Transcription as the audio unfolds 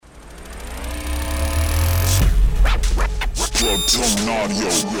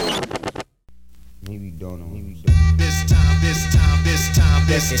Maybe you don't know. This time, this time, this time,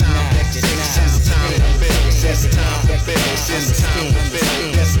 this time, this time to build, this time to build, this time to build,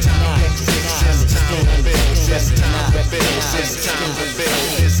 this time to build, this time to build, this time to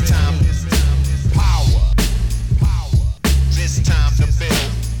build, this time power, this time to build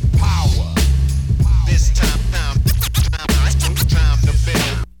power, this time to build power, this time to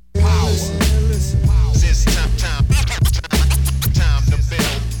build power.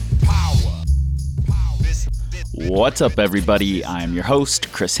 What's up, everybody? I'm your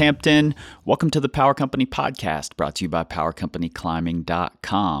host, Chris Hampton. Welcome to the Power Company Podcast, brought to you by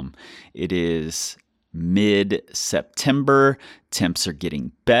PowerCompanyClimbing.com. It is mid-September. Temps are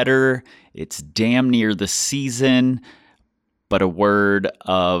getting better. It's damn near the season, but a word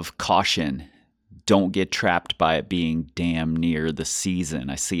of caution. Don't get trapped by it being damn near the season.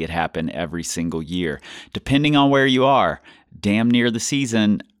 I see it happen every single year. Depending on where you are, damn near the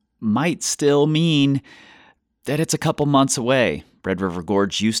season might still mean that it's a couple months away. Red River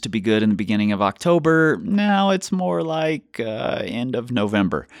Gorge used to be good in the beginning of October. Now it's more like end of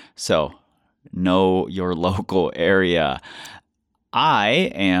November. So know your local area.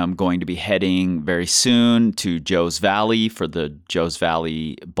 I am going to be heading very soon to Joe's Valley for the Joe's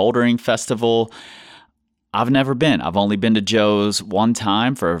Valley Bouldering Festival. I've never been. I've only been to Joe's one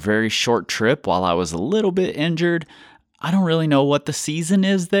time for a very short trip while I was a little bit injured. I don't really know what the season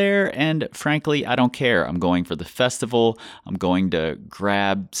is there, and frankly, I don't care. I'm going for the festival. I'm going to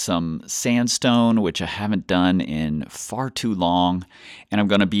grab some sandstone, which I haven't done in far too long, and I'm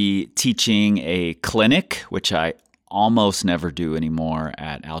going to be teaching a clinic, which I almost never do anymore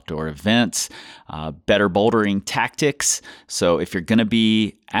at outdoor events, better bouldering tactics. So if you're going to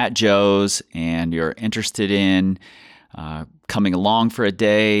be at Joe's and you're interested in coming along for a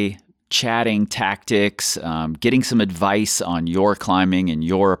day, chatting tactics, getting some advice on your climbing and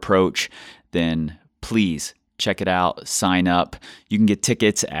your approach, then please check it out, sign up. You can get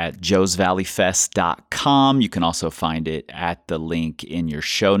tickets at joesvalleyfest.com. You can also find it at the link in your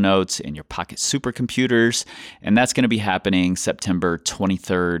show notes in your pocket supercomputers. And that's going to be happening September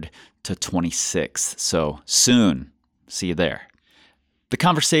 23rd to 26th. So soon. See you there. The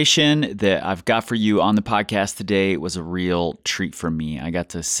conversation that I've got for you on the podcast today was a real treat for me. I got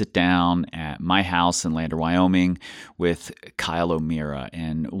to sit down at my house in Lander, Wyoming with Kyle Meara.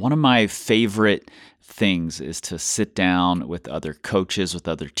 And one of my favorite things is to sit down with other coaches, with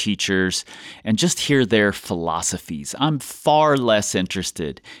other teachers, and just hear their philosophies. I'm far less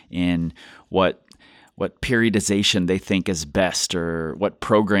interested in what periodization they think is best or what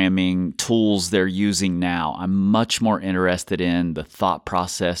programming tools they're using now. I'm much more interested in the thought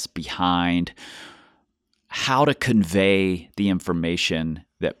process behind how to convey the information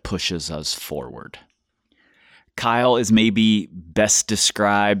that pushes us forward. Kyle is maybe best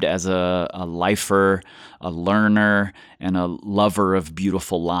described as a lifer, a learner, and a lover of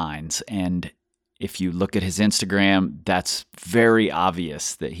beautiful lines. And if you look at his Instagram, that's very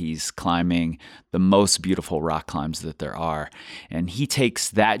obvious that he's climbing the most beautiful rock climbs that there are. And he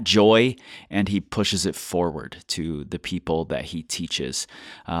takes that joy and he pushes it forward to the people that he teaches.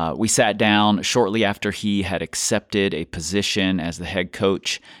 We sat down shortly after he had accepted a position as the head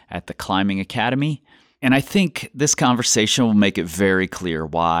coach at the Climbing Academy. And I think this conversation will make it very clear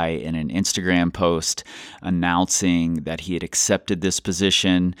why, in an Instagram post announcing that he had accepted this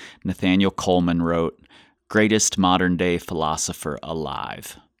position, Nathaniel Coleman wrote, "Greatest modern day philosopher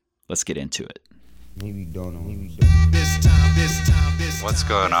alive." Let's get into it. Maybe you don't know. What's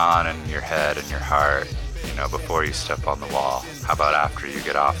going on in your head and your heart, before you step on the wall? How about after you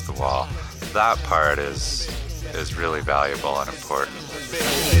get off the wall? That part is really valuable and important.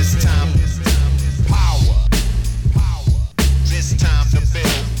 This time to build power. This time to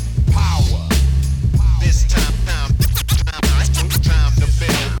build power. This time to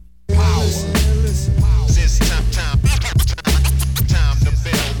build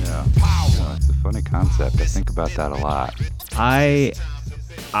power. It's a funny concept. I think about that a lot. I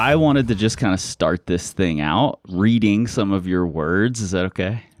wanted to just kind of start this thing out reading some of your words. Is that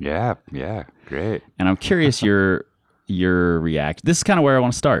okay? Yeah, great. And I'm curious your reaction. This is kind of where I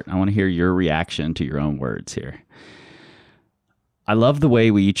want to start. I want to hear your reaction to your own words here. I love the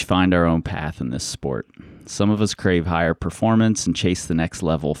way we each find our own path in this sport. Some of us crave higher performance and chase the next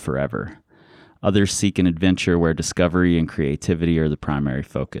level forever. Others seek an adventure where discovery and creativity are the primary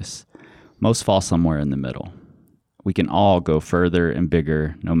focus. Most fall somewhere in the middle. We can all go further and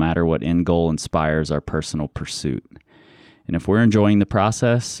bigger, no matter what end goal inspires our personal pursuit. And if we're enjoying the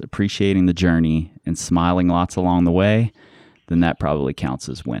process, appreciating the journey, and smiling lots along the way, then that probably counts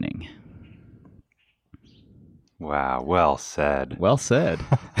as winning. Wow, well said. Well said.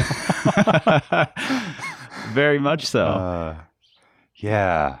 Very much so.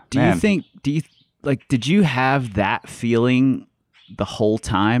 Yeah. Do you think, did you have that feeling the whole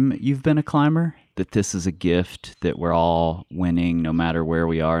time you've been a climber? That this is a gift, that we're all winning no matter where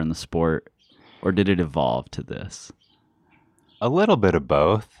we are in the sport? Or did it evolve to this? A little bit of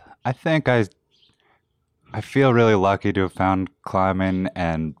both. I think I feel really lucky to have found climbing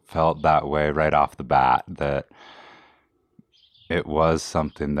and felt that way right off the bat, that it was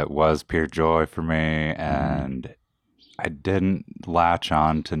something that was pure joy for me, and I didn't latch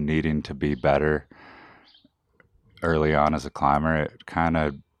on to needing to be better early on as a climber. It kind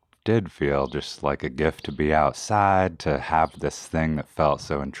of did feel just like a gift to be outside, to have this thing that felt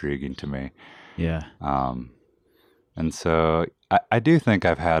so intriguing to me. Yeah. And so I do think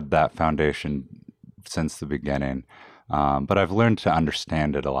I've had that foundation since the beginning, but I've learned to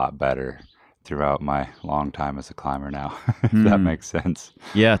understand it a lot better throughout my long time as a climber now, if that makes sense.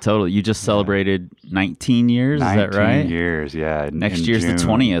 Yeah, totally. You just celebrated 19 years, is that right? 19 years, yeah. Next year's June. the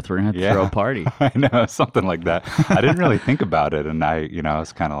 20th. We're going to have to throw a party. I know, something like that. I didn't really think about it, and I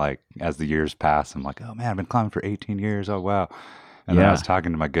was kind of like, as the years pass, I'm like, oh man, I've been climbing for 18 years, oh wow. And then I was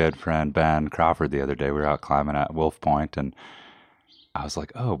talking to my good friend Ben Crawford the other day. We were out climbing at Wolf Point, and I was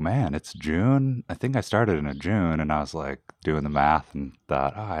like, oh man, it's June. I think I started in June, and I was like doing the math and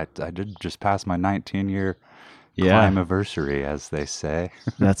thought, oh, I did just pass my 19-year climbiversary, as they say.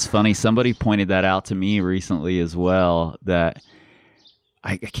 That's funny. Somebody pointed that out to me recently as well, that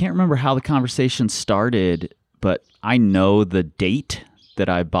I can't remember how the conversation started, but I know the date that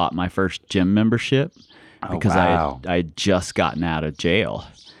I bought my first gym membership because I had just gotten out of jail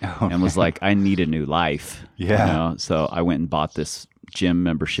and was like, I need a new life. Yeah. So I went and bought this gym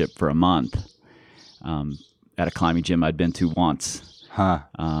membership for a month at a climbing gym I'd been to once.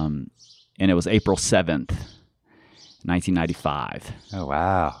 And it was April 7th, 1995. Oh,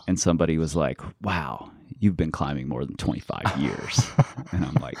 wow. And somebody was like, wow, you've been climbing more than 25 years. And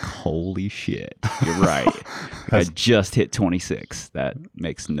I'm like, holy shit, you're right. I just hit 26. That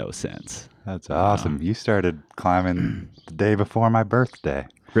makes no sense. That's awesome. You started climbing the day before my birthday.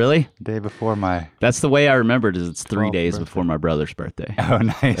 Really? The day before my... That's the way I remember it, is it's 3 days birthday. before my brother's birthday. Oh,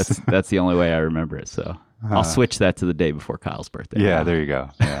 nice. That's the only way I remember it. So I'll switch that to the day before Kyle's birthday. Yeah, there you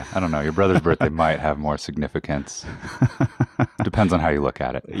go. Yeah, I don't know. Your brother's birthday might have more significance. Depends on how you look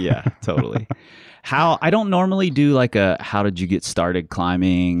at it. Yeah, totally. I don't normally do like a how did you get started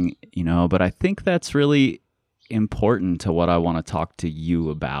climbing, but I think that's really important to what I want to talk to you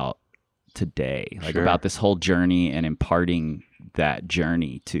about today, like about this whole journey and imparting that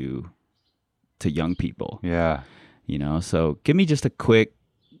journey to young people. Yeah. So give me just a quick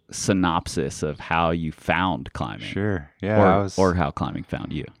synopsis of how you found climbing. Sure. Yeah. Or how climbing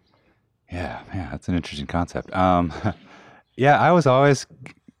found you. Yeah, man, that's an interesting concept. Yeah, I was always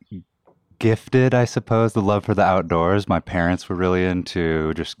gifted, I suppose, the love for the outdoors. My parents were really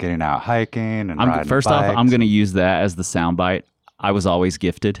into just getting out hiking and riding First bikes. off, I'm going to use that as the soundbite. I was always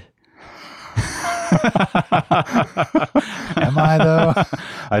gifted. Am I, though?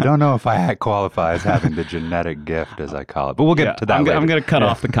 I don't know if I qualify as having the genetic gift, as I call it, but we'll get to that later. I'm going to cut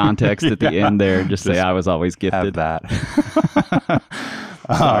off the context at the end there and just say I was always gifted. Have that.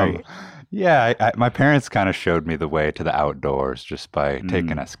 Sorry. My parents kind of showed me the way to the outdoors just by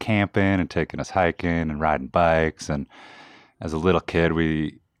taking us camping and taking us hiking and riding bikes. And as a little kid,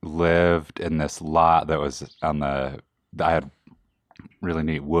 we lived in this lot that was I had really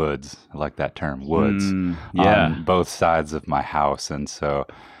neat woods. I like that term, woods, on both sides of my house. And so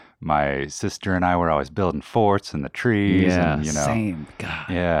my sister and I were always building forts in the trees. Yeah, and, same. God.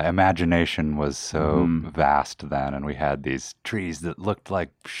 Yeah, imagination was so vast then. And we had these trees that looked like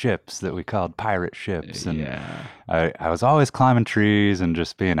ships that we called pirate ships. And I was always climbing trees and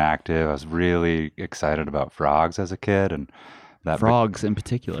just being active. I was really excited about frogs as a kid. And that Frogs in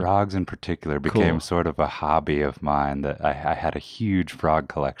particular became sort of a hobby of mine. That I had a huge frog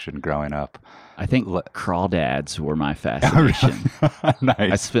collection growing up. I think crawdads were my fascination. Nice.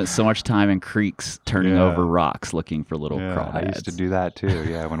 I spent so much time in creeks turning over rocks looking for little crawdads. I used to do that too,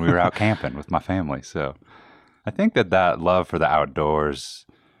 when we were out camping with my family. So I think that love for the outdoors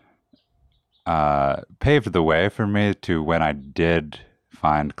paved the way for me to when I did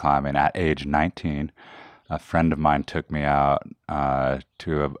find climbing at age 19. A friend of mine took me out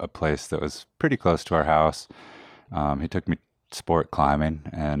to a place that was pretty close to our house. He took me sport climbing,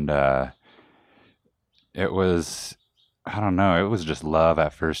 and it was, I don't know, it was just love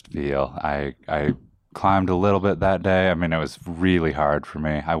at first feel. I climbed a little bit that day. I mean, it was really hard for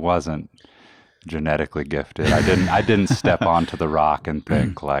me. I wasn't genetically gifted. I didn't step onto the rock and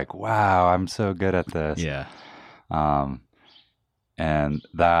think like, wow, I'm so good at this. Yeah. And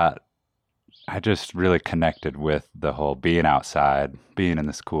that I just really connected with the whole being outside, being in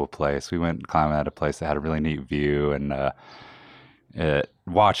this cool place. We went climbing at a place that had a really neat view, and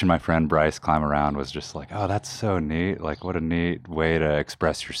watching my friend Bryce climb around was just like, oh, that's so neat. Like, what a neat way to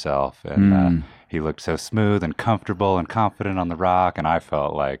express yourself. And he looked so smooth and comfortable and confident on the rock, and I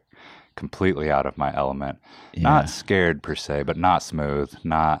felt like completely out of my element. Yeah. Not scared per se, but not smooth.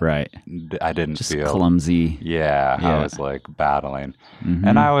 Not Right. I didn't Just feel clumsy. Yeah, Yeah. I was like battling.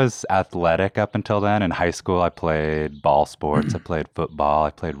 And I was athletic up until then. In high school, I played ball sports. I played football.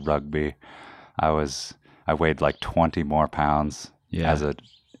 I played rugby. I weighed like 20 more pounds as a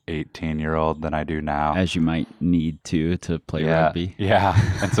 18-year-old than I do now. As you might need to play rugby. Yeah.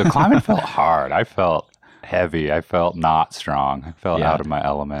 And so climbing felt hard. I felt heavy. I felt not strong. I felt out of my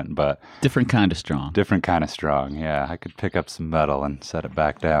element, but Different kind of strong. different kind of strong. Yeah. I could pick up some metal and set it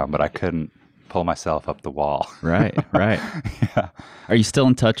back down, but I couldn't pull myself up the wall. Right. Yeah. Are you still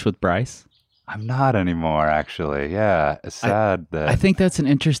in touch with Bryce? I'm not anymore, actually. Yeah. It's sad that. I think that's an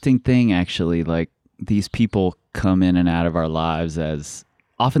interesting thing, actually. Like, these people come in and out of our lives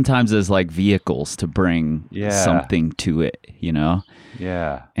oftentimes as like vehicles to bring something to it, you know?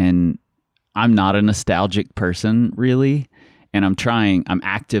 Yeah. And I'm not a nostalgic person, really. And I'm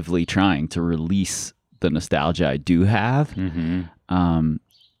actively trying to release the nostalgia I do have. Mm-hmm.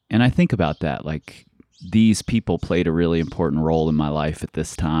 And I think about that, like, these people played a really important role in my life at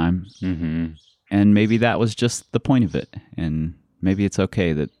this time. Mm-hmm. And maybe that was just the point of it. And maybe it's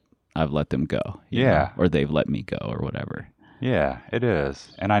okay that I've let them go. you know, or they've let me go or whatever. Yeah, it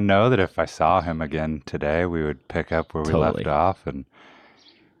is. And I know that if I saw him again today, we would pick up where we left off. And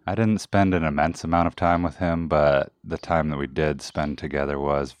I didn't spend an immense amount of time with him, but the time that we did spend together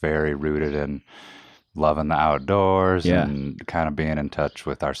was very rooted in loving the outdoors and kind of being in touch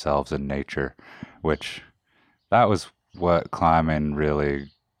with ourselves and nature, which that was what climbing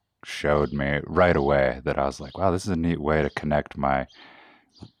really showed me right away, that I was like, wow, this is a neat way to connect my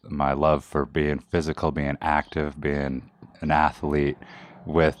love for being physical, being active, being an athlete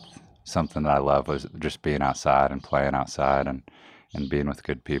with something that I love, was just being outside and playing outside and being with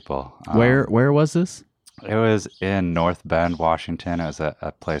good people. Where was this? It was in North Bend, Washington. It was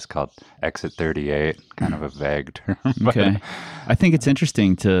a place called Exit 38, kind of a vague term. Okay. I think it's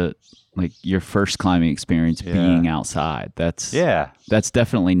interesting to, like, your first climbing experience being outside. That's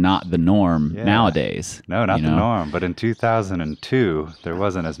definitely not the norm nowadays. No, not the norm. But in 2002, there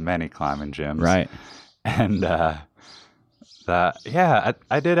wasn't as many climbing gyms. Right. And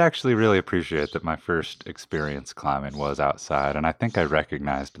I did actually really appreciate that my first experience climbing was outside. And I think I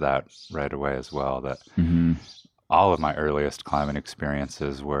recognized that right away as well, that all of my earliest climbing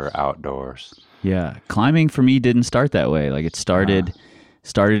experiences were outdoors. Yeah. Climbing for me didn't start that way. Like, it started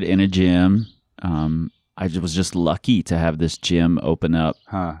in a gym. I was just lucky to have this gym open up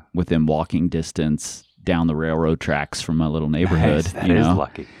within walking distance down the railroad tracks from my little neighborhood. Nice. That is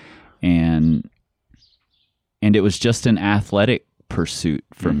lucky. And it was just an athletic pursuit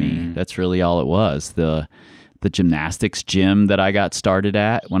for me. That's really all it was. The gymnastics gym that I got started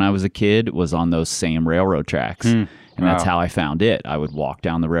at when I was a kid was on those same railroad tracks. And that's how I found it. I would walk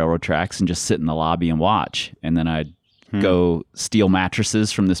down the railroad tracks and just sit in the lobby and watch. And then I'd go steal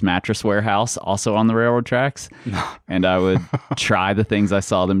mattresses from this mattress warehouse also on the railroad tracks. And I would try the things I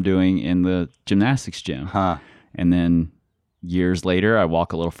saw them doing in the gymnastics gym. And then years later, I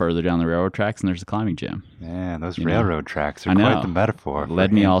walk a little further down the railroad tracks and there's a climbing gym. Man, those railroad tracks are quite the metaphor.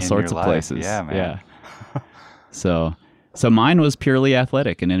 Led me all sorts of places. Yeah, man. Yeah. So mine was purely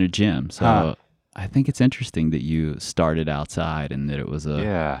athletic and in a gym. So I think it's interesting that you started outside and that it was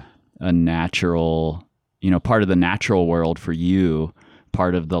a natural, part of the natural world for you,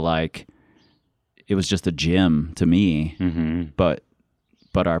 part of the, like, it was just a gym to me, but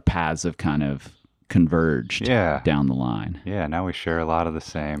our paths have kind of converged down the line. Yeah, now we share a lot of the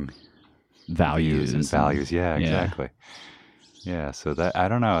same values and values. Yeah, exactly. Yeah, so that, I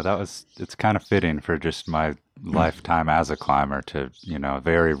don't know, it's kind of fitting for just my lifetime as a climber to,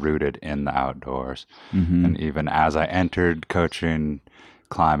 very rooted in the outdoors. And even as I entered coaching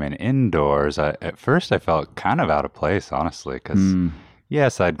climbing indoors, at first I felt kind of out of place, honestly, because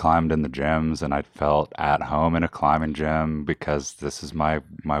yes, I'd climbed in the gyms and I felt at home in a climbing gym because this is my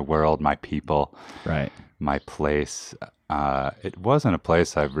world, my people, my place. It wasn't a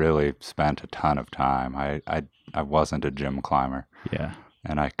place I've really spent a ton of time. I wasn't a gym climber. Yeah.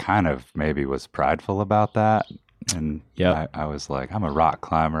 And I kind of maybe was prideful about that. And I was like, I'm a rock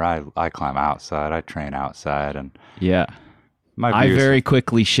climber. I climb outside. I train outside. And I very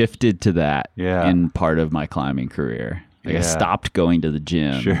quickly shifted to that in part of my climbing career. Like, I stopped going to the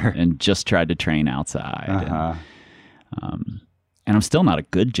gym and just tried to train outside. And I'm still not a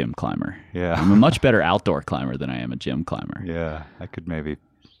good gym climber. Yeah. I'm a much better outdoor climber than I am a gym climber. Yeah, I could maybe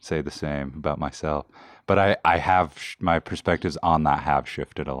say the same about myself. But I have, my perspectives on that have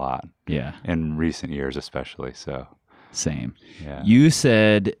shifted a lot. Yeah. In recent years especially, so. Same. Yeah. You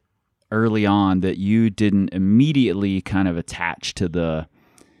said early on that you didn't immediately kind of attach to the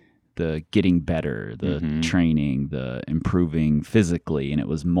getting better, the training, the improving physically, and it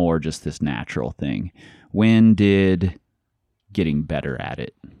was more just this natural thing. When did getting better at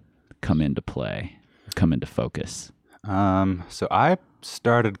it come into play, come into focus? So I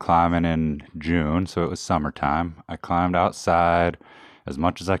started climbing in June, so it was summertime. I climbed outside as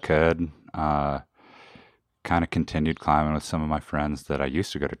much as I could. Kind of continued climbing with some of my friends that I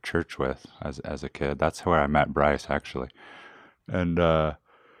used to go to church with as a kid. That's where I met Bryce, actually. And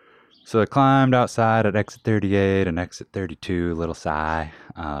so I climbed outside at exit 38 and exit 32, Little Sigh,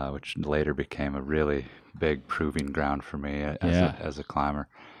 which later became a really big proving ground for me as a climber.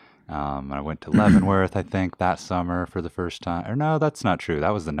 And I went to Leavenworth, I think, that summer for the first time. Or no, that's not true.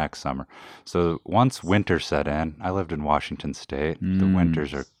 That was the next summer. So once winter set in, I lived in Washington State. The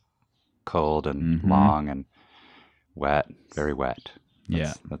winters are cold and long and wet, very wet.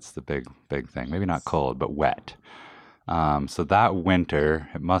 That's the big thing. Maybe not cold, but wet. So that winter,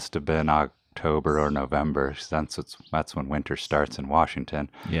 it must have been October or November. That's when winter starts in Washington.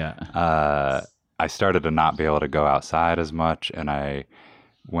 Yeah. I started to not be able to go outside as much, and I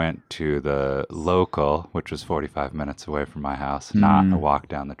went to the local, which was 45 minutes away from my house, not a walk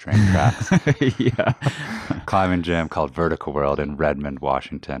down the train tracks. Climbing gym called Vertical World in Redmond,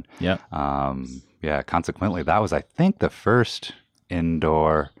 Washington. Yep. Consequently, that was, I think, the first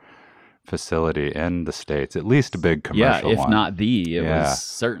indoor facility in the States, at least a big commercial one. If not it was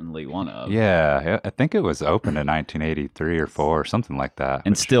certainly one of. Yeah, I think it was opened in 1983 or 4 or something like that.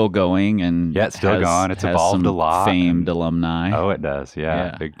 And still going. And it's still going. It's evolved a lot. Famed alumni. Oh, it does.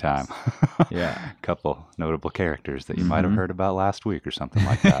 Yeah, big time. Yeah. A couple notable characters that you might have heard about last week or something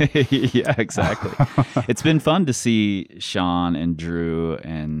like that. Yeah, exactly. It's been fun to see Sean and Drew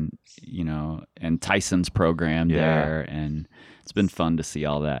and, and Tyson's program there. And it's been fun to see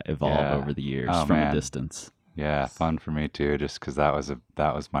all that evolve over the years from a distance. Yeah, fun for me too, just because that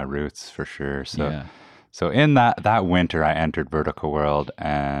was my roots for sure. So in that winter, I entered Vertical World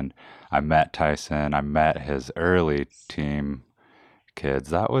and I met Tyson. I met his early team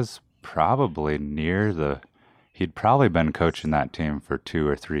kids. That was probably he'd probably been coaching that team for 2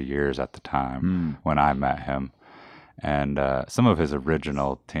 or 3 years at the time when I met him. And some of his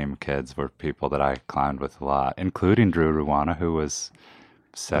original team kids were people that I climbed with a lot, including Drew Ruwana, who was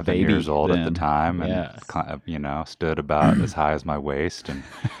 7 years old at the time and, stood about as high as my waist. And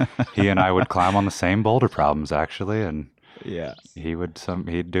he and I would climb on the same boulder problems, actually. And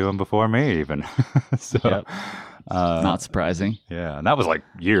he'd do them before me even. Not surprising. Yeah. And that was like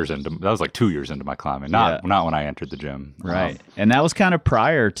 2 years into my climbing, not when I entered the gym. Right. And that was kind of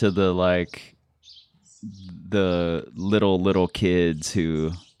prior to the little kids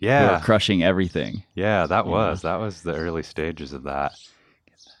who were crushing everything. Yeah, that was the early stages of that.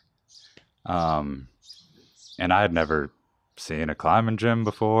 And I had never seen a climbing gym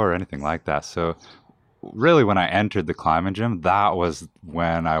before or anything like that. So really when I entered the climbing gym, that was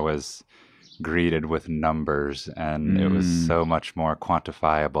when I was greeted with numbers and it was so much more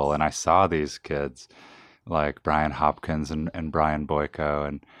quantifiable. And I saw these kids like Brian Hopkins and Brian Boyko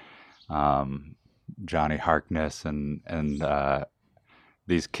and Johnny Harkness and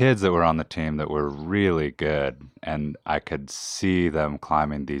these kids that were on the team that were really good, and I could see them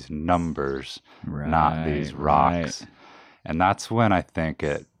climbing these numbers, not these rocks. And that's when I think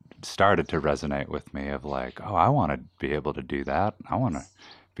it started to resonate with me of like, oh, I want to be able to do that. I want to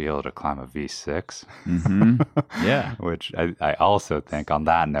be able to climb a V6. Yeah. Which I also think on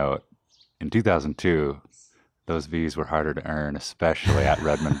that note, in 2002, those V's were harder to earn, especially at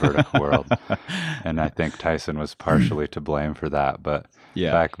Redmond Vertical World. And I think Tyson was partially to blame for that. But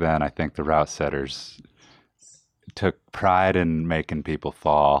back then, I think the route setters took pride in making people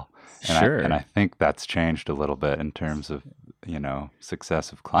fall. And I think that's changed a little bit in terms of,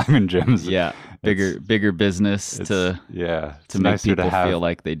 success of climbing gyms. Yeah. Bigger business to make people feel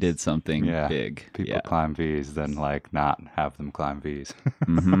like they did something big. People climb V's than like not have them climb V's.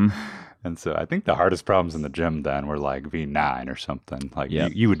 And so I think the hardest problems in the gym then were like V9 or something. Like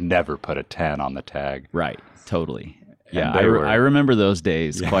you would never put a 10 on the tag. Right. Totally. Yeah. I remember those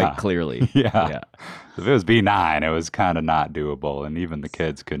days quite clearly. Yeah. If it was V9, it was kind of not doable. And even the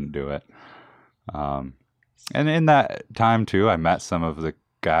kids couldn't do it. And in that time too, I met some of the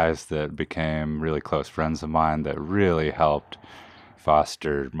guys that became really close friends of mine that really helped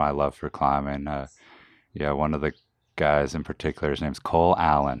foster my love for climbing. One of the guys in particular. His name's Cole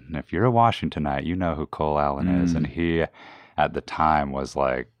Allen. And if you're a Washingtonite, you know who Cole Allen is. And he, at the time, was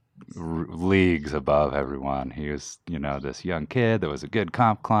like leagues above everyone. He was, this young kid that was a good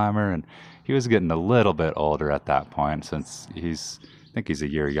comp climber, and he was getting a little bit older at that point, since I think he's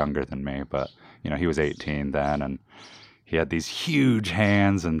a year younger than me, but he was 18 then, and he had these huge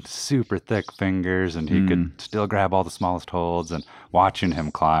hands and super thick fingers, and he could still grab all the smallest holds. And watching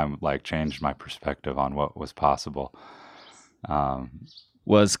him climb like changed my perspective on what was possible.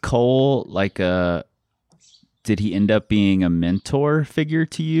 Was Cole did he end up being a mentor figure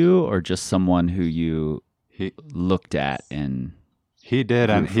to you, or just someone who you looked at and... He did,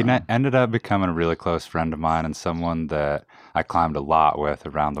 and he ended up becoming a really close friend of mine, and someone that I climbed a lot with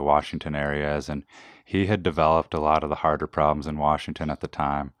around the Washington areas. And he had developed a lot of the harder problems in Washington at the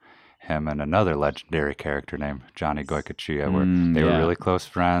time. Him and another legendary character named Johnny Goycochea were really close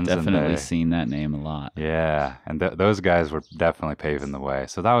friends. Definitely seen that name a lot. Yeah, and those guys were definitely paving the way.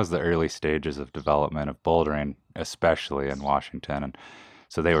 So that was the early stages of development of bouldering, especially in Washington. And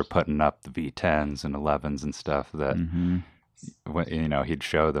so they were putting up the V10s and 11s and stuff that... he'd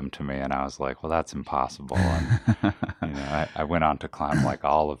show them to me, and I was like, well, that's impossible. And I went on to climb like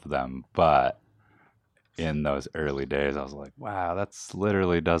all of them, but in those early days I was like, wow, that's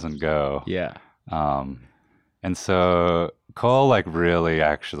literally doesn't go. And so Cole like really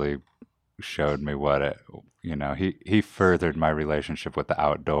actually showed me he furthered my relationship with the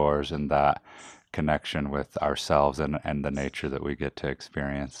outdoors and that connection with ourselves and the nature that we get to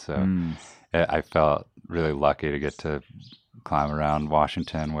experience. So I felt really lucky to get to climb around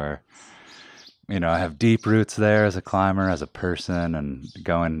Washington, where I have deep roots there as a climber, as a person, and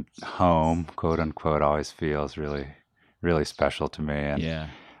going home, quote unquote, always feels really, really special to me. And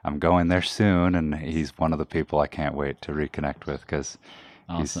I'm going there soon, and he's one of the people I can't wait to reconnect with, because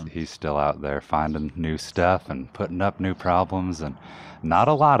he's still out there finding new stuff and putting up new problems. And not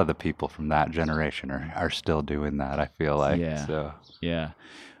a lot of the people from that generation are still doing that, I feel like.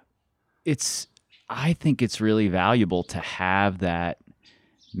 I think it's really valuable to have that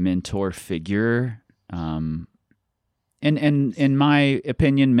mentor figure. And in my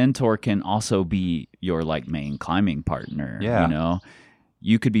opinion, mentor can also be your like main climbing partner.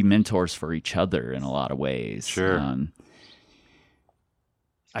 You could be mentors for each other in a lot of ways. Sure.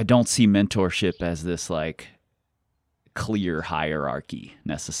 I don't see mentorship as this like clear hierarchy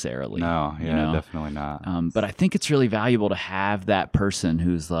necessarily. No, definitely not. But I think it's really valuable to have that person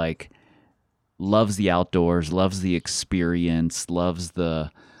who's like, loves the outdoors, loves the experience, loves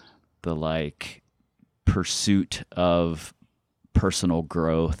the like pursuit of personal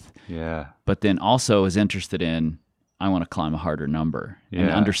growth. But then also is interested in, I want to climb a harder number,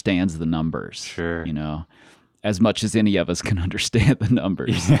 and understands the numbers. Sure. As much as any of us can understand the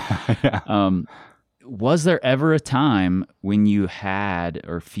numbers. Was there ever a time when you had,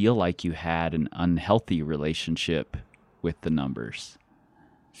 or feel like you had, an unhealthy relationship with the numbers?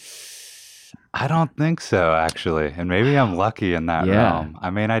 I don't think so, actually. And maybe I'm lucky in that realm. I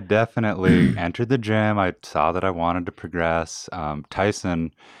mean, I definitely entered the gym. I saw that I wanted to progress.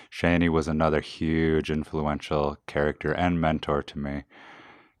 Tyson Shaney was another huge influential character and mentor to me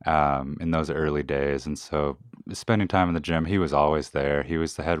in those early days. And so spending time in the gym, he was always there. He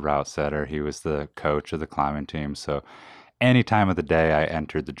was the head route setter. He was the coach of the climbing team. So any time of the day I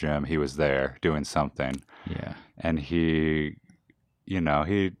entered the gym, he was there doing something. And he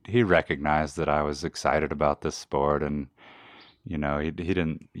recognized that I was excited about this sport, and he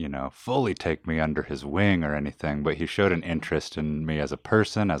didn't fully take me under his wing or anything, but he showed an interest in me as a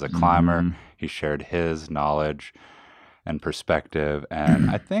person, as a climber. He shared his knowledge and perspective,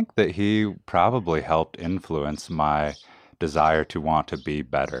 and I think that he probably helped influence my desire to want to be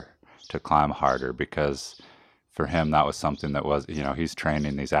better, to climb harder, because for him that was something that was, he's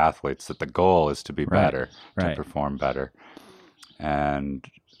training these athletes that the goal is to be better, to perform better. And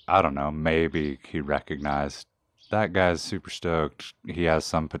I don't know, maybe he recognized that guy's super stoked. He has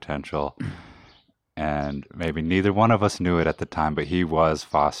some potential. And maybe neither one of us knew it at the time, but he was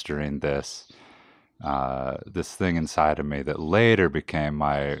fostering this thing inside of me that later became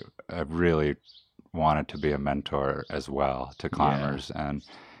I really wanted to be a mentor as well to climbers. And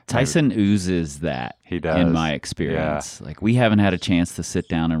Tyson oozes that. He does. In my experience. Like, we haven't had a chance to sit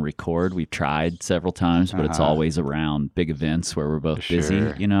down and record. We've tried several times, but it's always around big events where we're both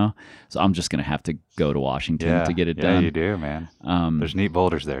busy, So I'm just going to have to go to Washington to get it done. Yeah, you do, man. There's neat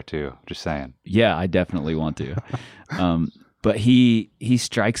boulders there too. Just saying. Yeah, I definitely want to. But he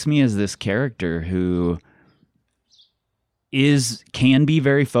strikes me as this character who can be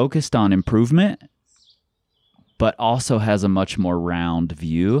very focused on improvement, but also has a much more round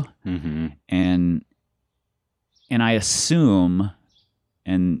view. And And I assume,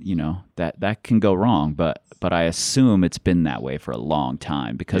 and you know, that can go wrong, but I assume it's been that way for a long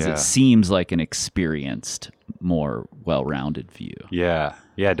time because Yeah. it seems like an experienced, more well-rounded view. Yeah,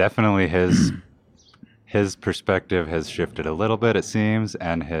 definitely his perspective has shifted a little bit, it seems,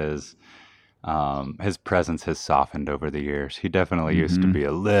 and his presence has softened over the years. He definitely used to be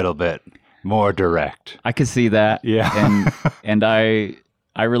a little bit more direct. I could see that. Yeah. And I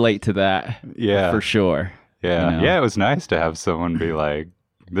relate to that. Yeah. For sure. Yeah. You know? Yeah, it was nice to have someone be like,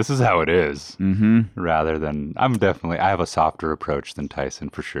 this is how it is, rather than, I have a softer approach than Tyson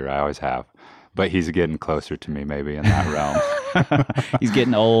for sure. I always have. But he's getting closer to me maybe in that realm. He's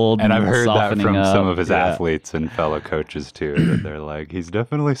getting old. And I've heard that softening from up. some of his athletes and fellow coaches too, that they're like, he's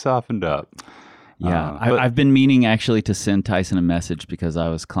definitely softened up. Yeah. But I've been meaning actually to send Tyson a message because I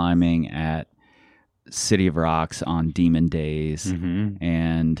was climbing at City of Rocks on Demon Days,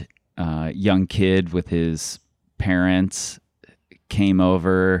 and a young kid with his parents came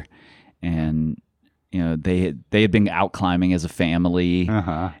over, and you know they had been out climbing as a family,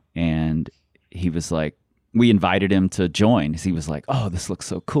 and he was like, we invited him to join. He was like, oh, this looks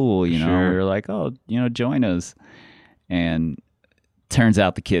so cool, you know. Sure. We were like, oh, you know, join us. And turns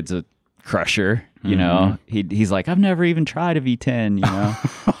out the kid's a crusher, you know. He's like, I've never even tried a V10, you know.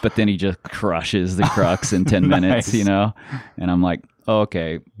 But then he just crushes the crux in 10 minutes, Nice. you know. And I'm like, oh,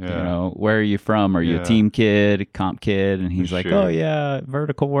 okay, you know, where are you from? Are you a team kid, comp kid? And he's like, oh yeah,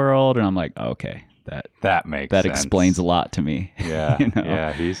 vertical world. And I'm like, oh, okay, that makes that sense. explains a lot to me. Yeah. You know?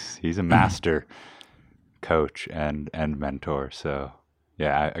 Yeah, he's a master coach and mentor. So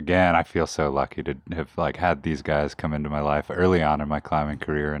yeah, again, I feel so lucky to have like had these guys come into my life early on in my climbing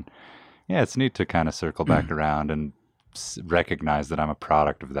career. And yeah, it's neat to kind of circle back around and recognize that I'm a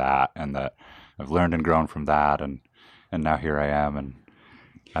product of that, and that I've learned and grown from that, and now here I am, and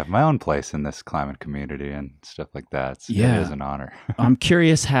I have my own place in this climbing community and stuff like that. It is an honor. I'm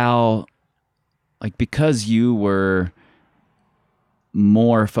curious how, like, because you were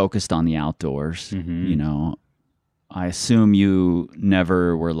more focused on the outdoors, you know, I assume you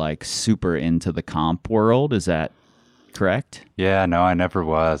never were like super into the comp world. Is that correct? Yeah, no, I never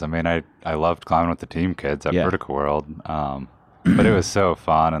was. I mean, I loved climbing with the team kids at Vertical World, but it was so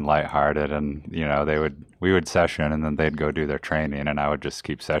fun and lighthearted, and you know, we would session, and then they'd go do their training, and I would just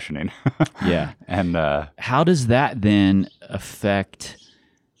keep sessioning. Yeah. And how does that then affect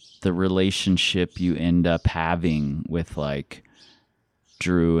the relationship you end up having with like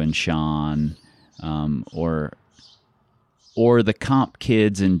Drew and Sean, or the comp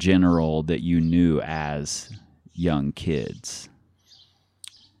kids in general that you knew as young kids?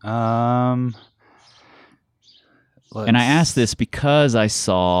 And I asked this because I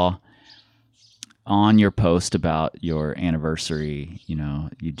saw on your post about your anniversary, you know,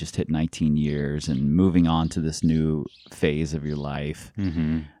 you just hit 19 years and moving on to this new phase of your life.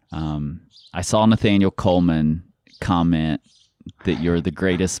 I saw Nathaniel Coleman comment that you're the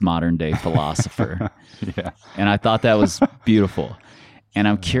greatest modern day philosopher. Yeah. And I thought that was beautiful. And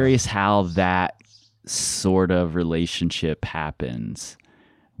I'm curious how that sort of relationship happens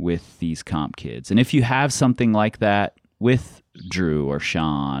with these comp kids. And if you have something like that with Drew or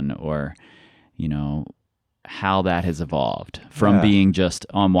Sean, or, you know, how that has evolved from being just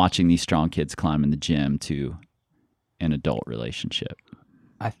on watching these strong kids climb in the gym to an adult relationship.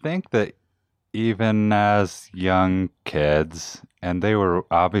 I think that even as young kids, and they were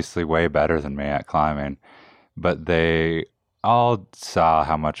obviously way better than me at climbing, but they all saw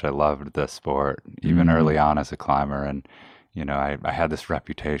how much I loved the sport, even early on as a climber. And, you know, I had this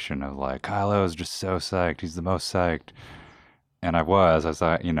reputation of like, Kylo is just so psyched. He's the most psyched. And I was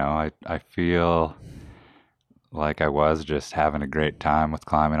like, you know, I feel like I was just having a great time with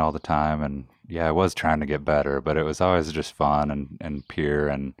climbing all the time. And yeah, I was trying to get better, but it was always just fun and pure,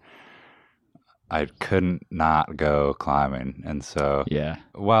 and I couldn't not go climbing. And so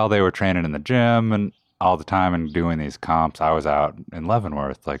while they were training in the gym and all the time and doing these comps, I was out in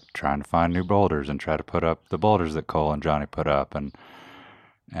Leavenworth, like trying to find new boulders and try to put up the boulders that Cole and Johnny put up. And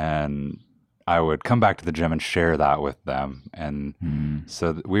I would come back to the gym and share that with them. And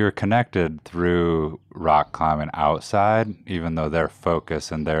so we were connected through rock climbing outside, even though their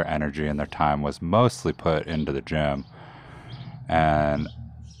focus and their energy and their time was mostly put into the gym. And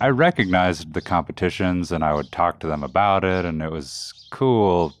I recognized the competitions, and I would talk to them about it, and it was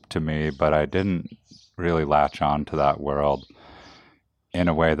cool to me, but I didn't really latch on to that world in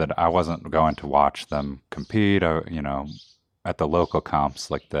a way that I wasn't going to watch them compete. You know, at the local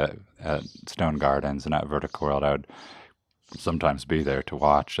comps, like at Stone Gardens and at Vertical World, I would sometimes be there to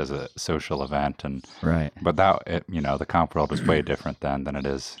watch as a social event. And but that, you know, the comp world was way different then than it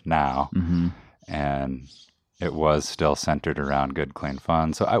is now. And it was still centered around good, clean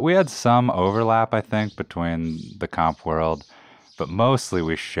fun. So we had some overlap, I think, between the comp world, but mostly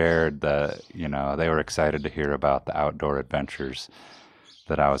we shared that, they were excited to hear about the outdoor adventures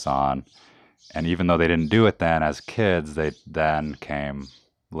that I was on. And even though they didn't do it then as kids, they then came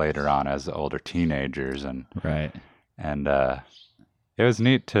later on as older teenagers. Right. And it was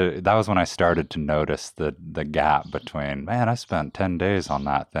neat that was when I started to notice the gap between, man, I spent 10 days on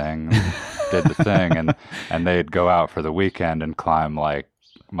that thing, did the thing, and they'd go out for the weekend and climb like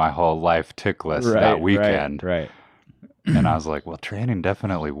my whole life tick list that weekend. Right. And I was like, well, training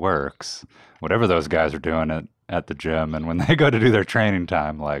definitely works. Whatever those guys are doing at the gym, and when they go to do their training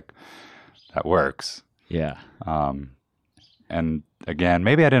time, like, that works. Yeah. And again,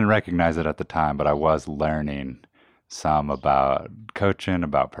 maybe I didn't recognize it at the time, but I was learning some about coaching,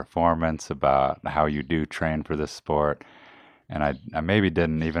 about performance, about how you do train for this sport. And I maybe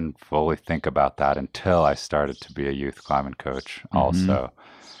didn't even fully think about that until I started to be a youth climbing coach also.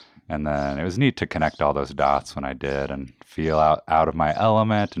 And then it was neat to connect all those dots when I did and feel out of my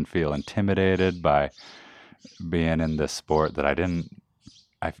element and feel intimidated by being in this sport that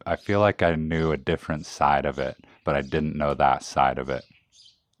I feel like I knew a different side of it, but I didn't know that side of it.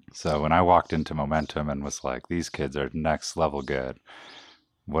 So when I walked into Momentum and was like, these kids are next level good,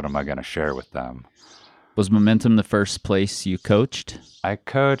 what am I going to share with them? Was Momentum the first place you coached? I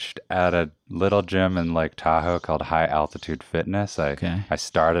coached at a little gym in Lake Tahoe called High Altitude Fitness. I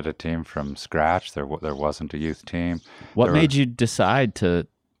started a team from scratch. There wasn't a youth team. What made you decide to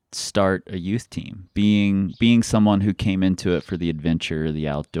start a youth team? Being someone who came into it for the adventure, the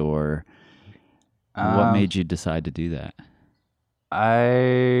outdoor, what made you decide to do that?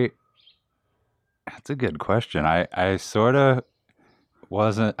 That's a good question. I sort of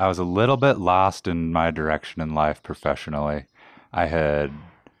I was a little bit lost in my direction in life professionally. I had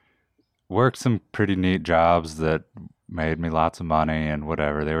worked some pretty neat jobs that made me lots of money and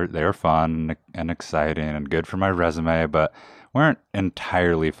whatever. They were fun and exciting and good for my resume, but weren't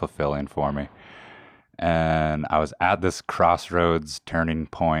entirely fulfilling for me. And I was at this crossroads turning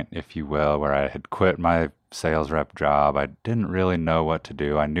point, if you will, where I had quit my sales rep job. I didn't really know what to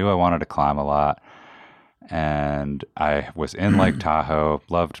do. I knew I wanted to climb a lot. And I was in Lake Tahoe,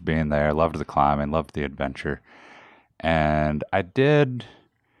 loved being there, loved the climbing, loved the adventure. And I did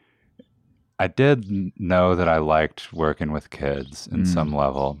know that I liked working with kids in some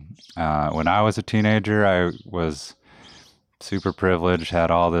level. When I was a teenager, I was super privileged,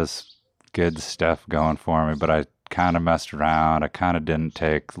 had all this good stuff going for me, but I kind of messed around. I kind of didn't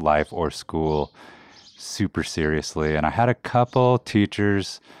take life or school super seriously. And I had a couple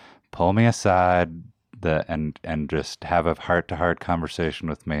teachers pull me aside and just have a heart-to-heart conversation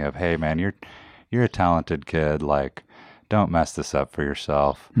with me of, hey, man, you're a talented kid. Like, don't mess this up for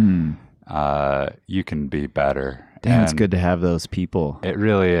yourself. You can be better. Damn, it's good to have those people. It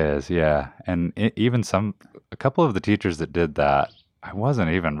really is, yeah. And even a couple of the teachers that did that, I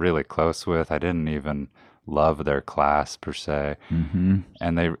wasn't even really close with. I didn't even love their class per se.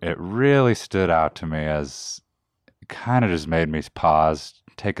 And it really stood out to me as kind of just made me pause,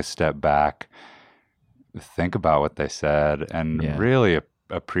 take a step back, think about what they said, and really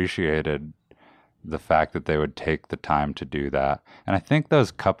appreciated the fact that they would take the time to do that. And I think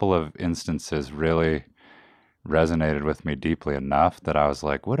those couple of instances really resonated with me deeply enough that I was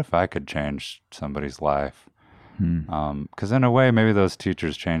like, what if I could change somebody's life? Because in a way, maybe those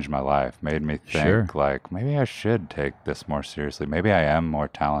teachers changed my life, made me think like, maybe I should take this more seriously. Maybe I am more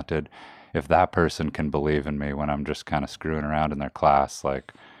talented. If that person can believe in me when I'm just kind of screwing around in their class,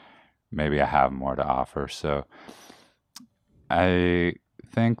 like, maybe I have more to offer. So I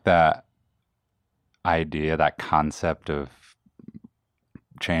think that idea, that concept of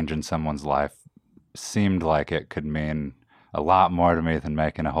changing someone's life seemed like it could mean a lot more to me than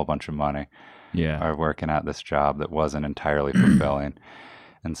making a whole bunch of money or working at this job that wasn't entirely fulfilling.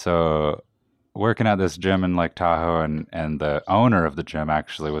 And so working at this gym in Lake Tahoe, and the owner of the gym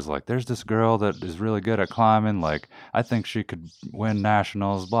actually was like, there's this girl that is really good at climbing. Like, I think she could win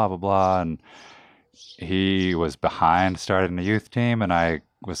nationals, blah, blah, blah. And he was behind starting a youth team. And I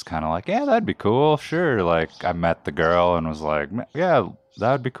was kind of like, yeah, that'd be cool. Sure. Like, I met the girl and was like, yeah,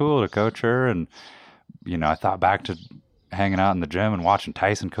 that'd be cool to coach her. And, I thought back to hanging out in the gym and watching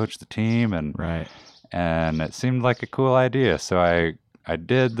Tyson coach the team. And it seemed like a cool idea. So I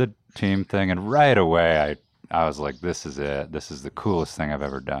did the team thing, and right away I was like, this is it. This is the coolest thing I've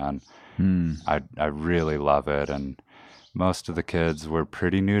ever done. I really love it. And most of the kids were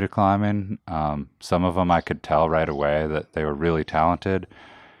pretty new to climbing. Some of them I could tell right away that they were really talented.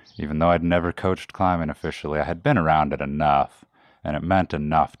 Even though I'd never coached climbing officially, I had been around it enough, and it meant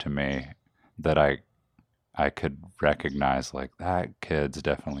enough to me that I I could recognize like that kid's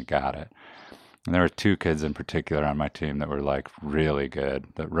definitely got it. And there were 2 kids in particular on my team that were like really good.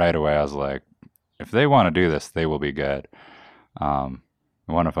 That right away I was like, if they want to do this, they will be good.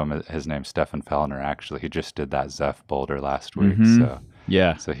 One of them, his name's Stefan Fellner. Actually, he just did that Zeph boulder last week.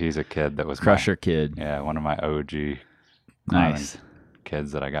 Yeah. So he's a kid that was Crusher kid. Yeah, one of my OG Nice.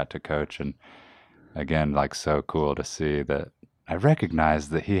 kids that I got to coach, and again, like so cool to see that I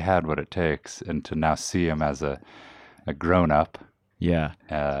recognized that he had what it takes, and to now see him as a grown up. Yeah.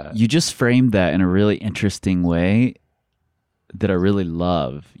 You just framed that in a really interesting way that I really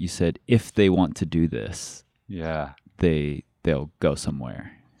love. You said, if they want to do this, Yeah. they'll go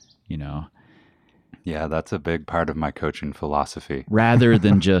somewhere, you know? Yeah, that's a big part of my coaching philosophy. Rather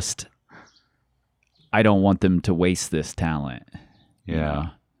than just, I don't want them to waste this talent. Yeah. You know?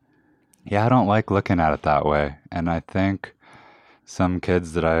 Yeah, I don't like looking at it that way. And I think some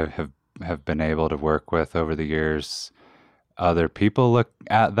kids that I have been able to work with over the years, other people look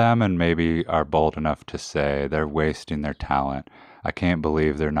at them and maybe are bold enough to say they're wasting their talent. I can't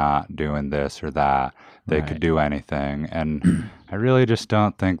believe they're not doing this or that. They could do anything. And I really just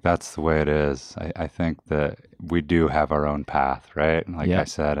don't think that's the way it is. I think that we do have our own path, right? Like I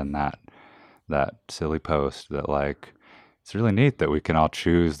said in that silly post, that like, it's really neat that we can all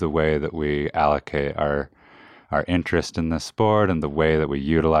choose the way that we allocate our interest in this sport and the way that we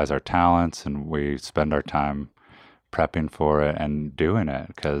utilize our talents, and we spend our time prepping for it and doing it,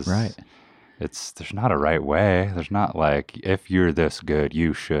 because there's not a right way. There's not like, if you're this good,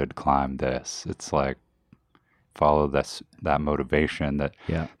 you should climb this. It's like, follow that motivation,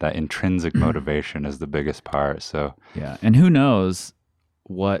 that intrinsic motivation is the biggest part. So yeah. And who knows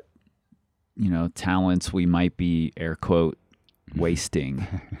what, talents we might be, air quote, wasting.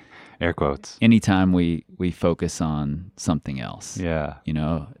 Air quotes. Anytime we focus on something else. Yeah.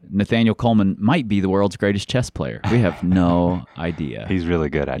 Nathaniel Coleman might be the world's greatest chess player. We have no idea. He's really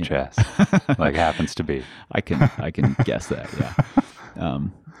good at chess. Like happens to be. I can guess that, yeah.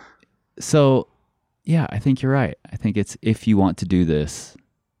 So yeah, I think you're right. I think it's, if you want to do this,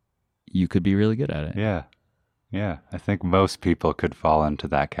 you could be really good at it. Yeah. Yeah. I think most people could fall into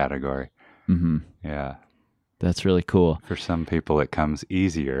that category. Mm-hmm. Yeah. That's really cool. For some people, it comes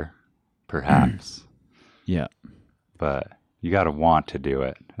easier, perhaps. Yeah. But you got to want to do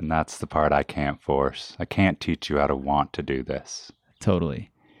it. And that's the part I can't force. I can't teach you how to want to do this.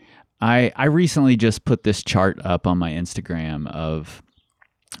 Totally. I recently just put this chart up on my Instagram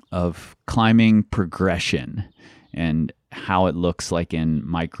of climbing progression and how it looks like in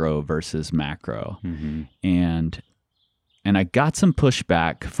micro versus macro. Mm-hmm. And I got some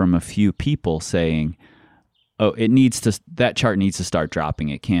pushback from a few people saying, oh, that chart needs to start dropping.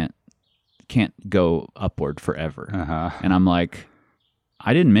 It can't go upward forever. Uh-huh. And I'm like,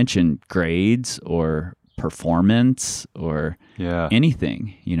 I didn't mention grades or performance or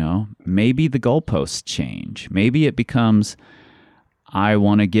anything, maybe the goalposts change. Maybe it becomes, I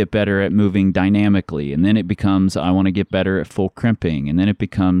want to get better at moving dynamically. And then it becomes, I want to get better at full crimping. And then it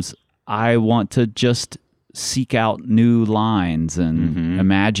becomes, I want to just seek out new lines and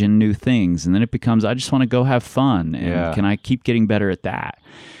imagine new things. And then it becomes, I just want to go have fun. And can I keep getting better at that?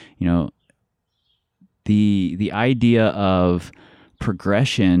 The idea of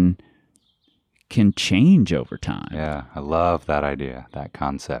progression can change over time. Yeah, I love that idea, that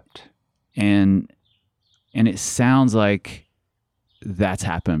concept. And it sounds like that's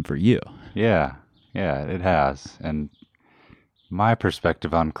happened for you. Yeah, it has. And my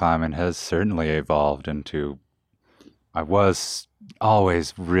perspective on climbing has certainly evolved into, I was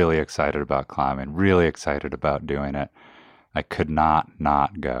always really excited about climbing, really excited about doing it. I could not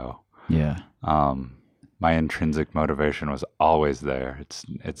go. Yeah. My intrinsic motivation was always there.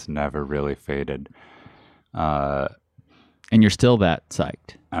 It's never really faded. And you're still that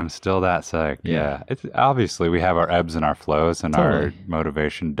psyched. I'm still that psyched. Yeah. It's obviously we have our ebbs and our flows, and our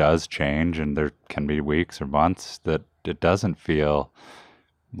motivation does change, and there can be weeks or months that it doesn't feel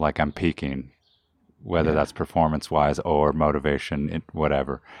like I'm peaking, whether that's performance-wise or motivation,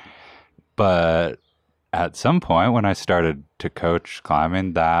 whatever. But at some point when I started to coach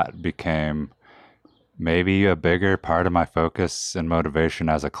climbing, that became maybe a bigger part of my focus and motivation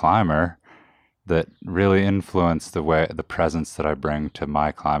as a climber, that really influenced the presence that I bring to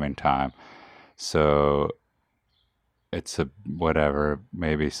my climbing time. So it's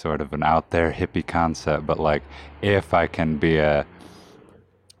maybe sort of an out there hippie concept, but like, if I can be a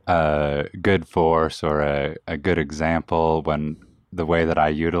good force or a good example when the way that I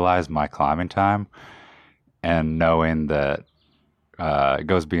utilize my climbing time, and knowing that it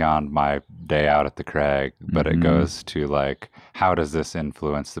goes beyond my day out at the crag, but it goes to like, how does this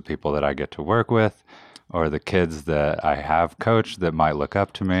influence the people that I get to work with? or the kids that I have coached that might look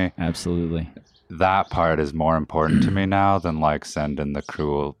up to me. Absolutely. That part is more important to me now than like sending the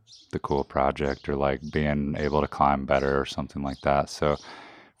cool project or like being able to climb better or something like that. So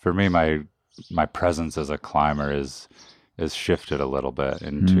for me, my presence as a climber is shifted a little bit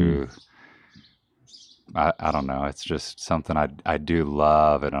into I don't know. It's just something I do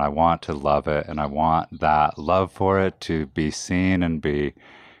love, and I want to love it, and I want that love for it to be seen and be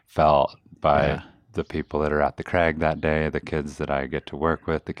felt by the people that are at the crag that day, the kids that I get to work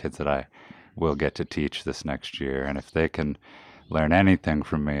with, the kids that I will get to teach this next year. And if they can learn anything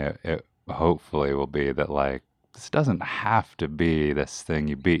from me, it hopefully will be that like, this doesn't have to be this thing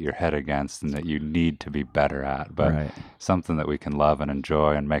you beat your head against and that you need to be better at, but something that we can love and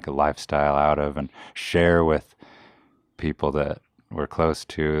enjoy and make a lifestyle out of and share with people that we're close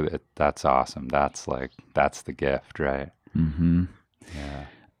to. That's awesome. That's the gift, right? Mm-hmm. Yeah.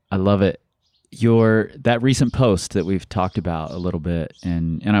 I love it. That recent post that we've talked about a little bit,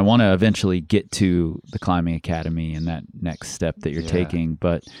 and I want to eventually get to the Climbing Academy and that next step that you're taking,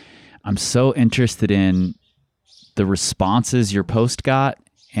 but I'm so interested in the responses your post got,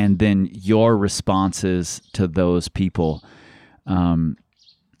 and then your responses to those people. You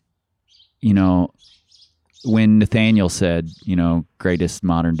know, when Nathaniel said, you know, greatest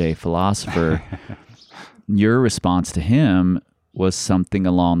modern day philosopher, your response to him was something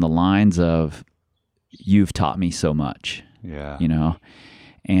along the lines of, you've taught me so much. Yeah. You know,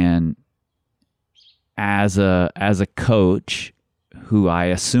 and as a coach who I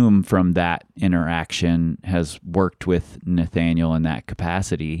assume from that interaction has worked with Nathaniel in that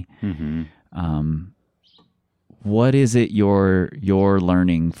capacity, what is it you're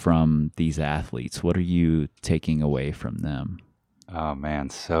learning from these athletes? What are you taking away from them? Oh man,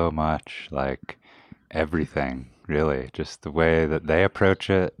 so much. Like everything, really. Just the way that they approach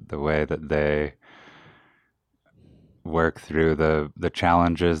it, the way that they work through the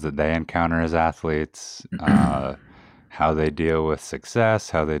challenges that they encounter as athletes, how they deal with success,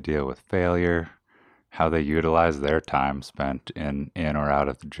 how they deal with failure, how they utilize their time spent in or out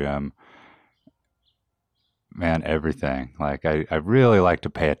of the gym. Man, everything. Like I really like to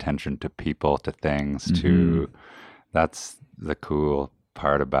pay attention to people, to things, to that's the cool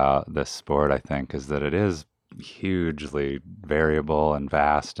part about this sport, I think, is that it is hugely variable and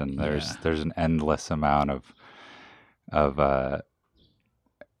vast, and there's an endless amount of I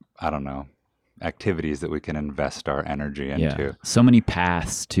don't know, activities that we can invest our energy into. Yeah. So many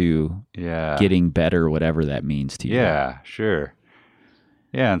paths to getting better, whatever that means to you. Yeah, sure.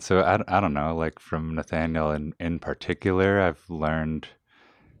 Yeah, and so I don't know, like from Nathaniel in particular, I've learned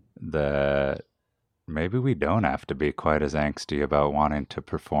that maybe we don't have to be quite as angsty about wanting to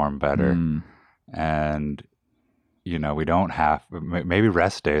perform better. And, you know, we don't have, maybe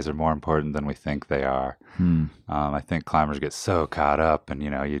rest days are more important than we think they are. I think climbers get so caught up and, you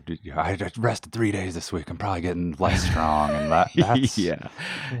know, I rested 3 days this week. I'm probably getting less strong. And that's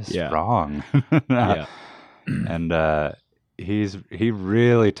wrong. And he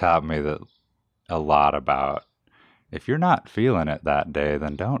really taught me that a lot about, if you're not feeling it that day,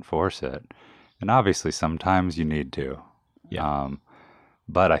 then don't force it. And obviously sometimes you need to.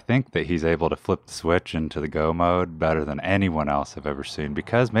 But I think that he's able to flip the switch into the go mode better than anyone else I've ever seen,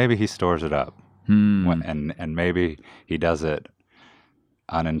 because maybe he stores it up. And maybe he does it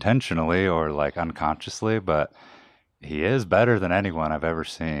unintentionally or like unconsciously, but he is better than anyone I've ever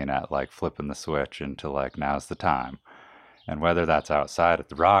seen at like flipping the switch into like, now's the time. And whether that's outside at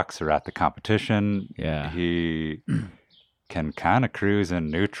the rocks or at the competition, he can kind of cruise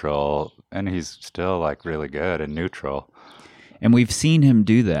in neutral, and he's still like really good in neutral. And we've seen him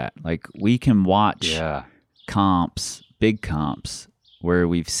do that. Like we can watch comps, big comps, where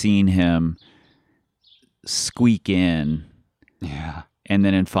we've seen him squeak in. Yeah. And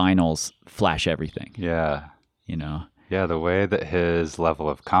then in finals, flash everything. Yeah. You know? Yeah, the way that his level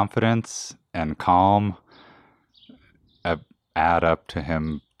of confidence and calm add up to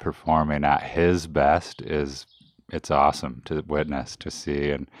him performing at his best it's awesome to witness, to see,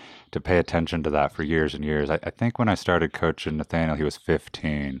 and to pay attention to that for years and years. I think when I started coaching Nathaniel, he was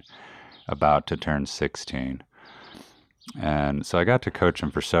 15, about to turn 16. And so I got to coach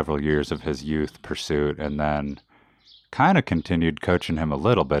him for several years of his youth pursuit, and then kind of continued coaching him a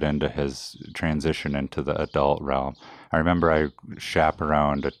little bit into his transition into the adult realm. I remember I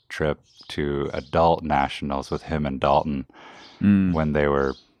chaperoned a trip to adult nationals with him and Dalton when they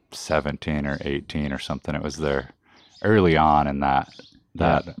were 17 or 18 or something. It was their early on in that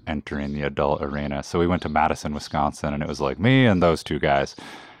entering the adult arena. So we went to Madison, Wisconsin, and it was like me and those two guys.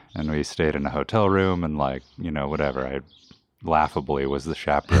 And we stayed in a hotel room and like, you know, whatever. I laughably was the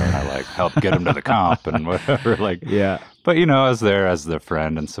chaperone. I like helped get him to the comp and whatever. Like, Yeah. but you know, I was there as their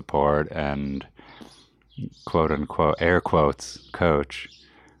friend and support and quote unquote air quotes coach.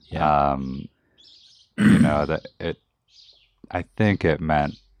 Yeah. You know that I think it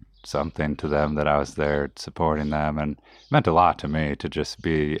meant something to them that I was there supporting them, and it meant a lot to me to just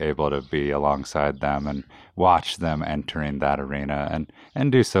be able to be alongside them and watch them entering that arena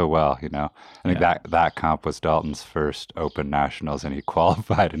and do so well. You know, I think that comp was Dalton's first Open Nationals, and he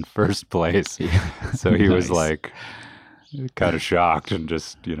qualified in first place. So he was like kind of shocked and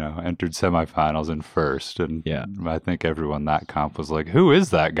just, you know, entered semifinals in first. And I think everyone that comp was like, "Who is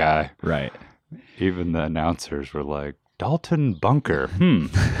that guy?" Right. Even the announcers were like, Dalton Bunker.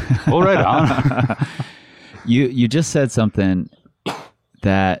 Well, right on. You just said something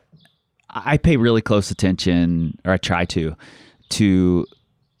that I pay really close attention, or I try to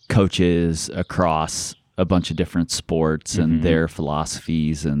coaches across a bunch of different sports and their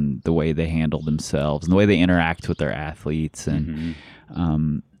philosophies and the way they handle themselves and the way they interact with their athletes. And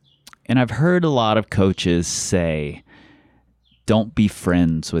I've heard a lot of coaches say, don't be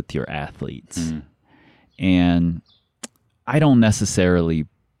friends with your athletes. And I don't necessarily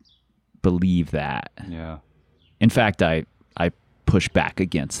believe that. Yeah. In fact, I push back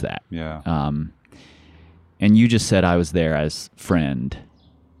against that. Yeah. And you just said I was there as friend.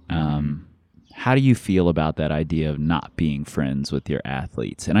 How do you feel about that idea of not being friends with your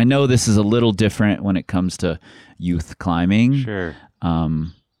athletes? And I know this is a little different when it comes to youth climbing. Sure.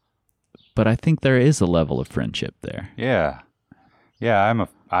 But I think there is a level of friendship there. Yeah. Yeah,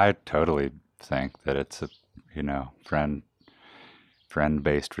 I totally think that it's a, you know,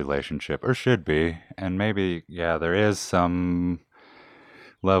 friend-based relationship, or should be. And maybe, there is some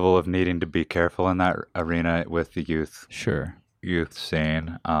level of needing to be careful in that arena with the youth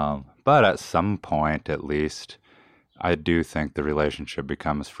scene. But at some point, at least, I do think the relationship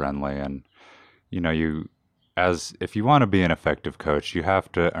becomes friendly. And, you know, if you want to be an effective coach, you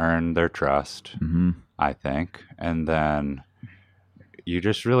have to earn their trust, I think. And then you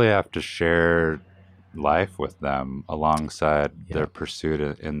just really have to share life with them alongside their pursuit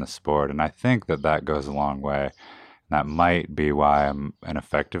in the sport. And I think that goes a long way. That might be why I'm an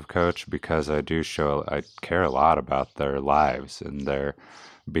effective coach, because I care a lot about their lives and their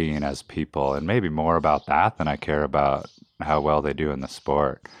being as people, and maybe more about that than I care about how well they do in the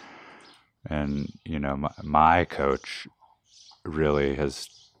sport. And, you know, my coach really has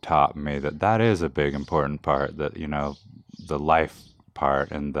taught me that is a big important part, that, you know, the life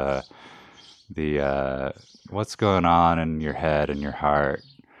part and the what's going on in your head and your heart,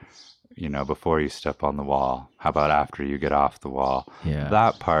 you know, before you step on the wall. How about after you get off the wall? Yeah.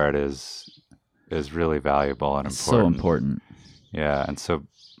 That part is really valuable and important. So important. Yeah. And so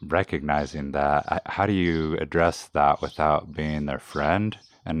recognizing that, how do you address that without being their friend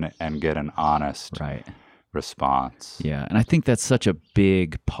and get an honest response? Yeah. And I think that's such a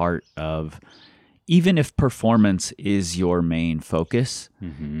big part of, even if performance is your main focus,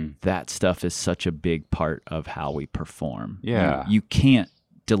 that stuff is such a big part of how we perform. Yeah. You can't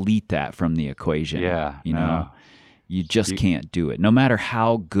delete that from the equation. Yeah. You know, you just can't do it. No matter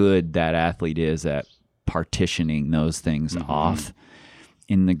how good that athlete is at partitioning those things off,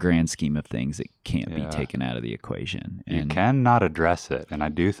 in the grand scheme of things, it can't be taken out of the equation. And you cannot address it. And I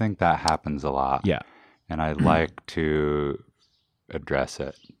do think that happens a lot. Yeah. And I like to address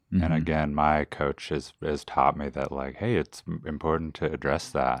it. And again, my coach has taught me that, like, hey, it's important to address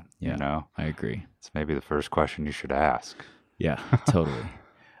that. Yeah, you know, I agree. It's maybe the first question you should ask. Yeah, totally.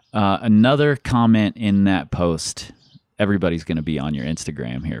 Another comment in that post, everybody's going to be on your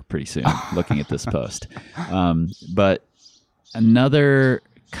Instagram here pretty soon looking at this post. But another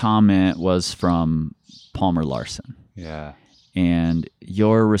comment was from Palmer Larson. Yeah. And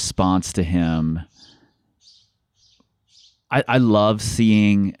your response to him, I love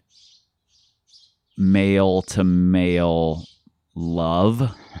seeing male to male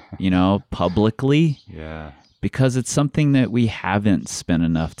love, you know, publicly. Yeah. Because it's something that we haven't spent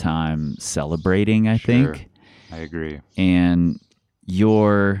enough time celebrating, I think. I agree. And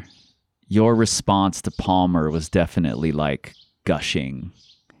your response to Palmer was definitely like gushing.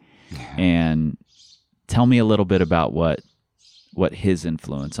 Yeah. And tell me a little bit about what his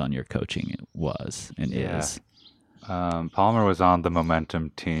influence on your coaching was and is. Palmer was on the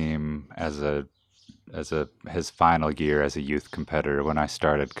Momentum team as his final year as a youth competitor when I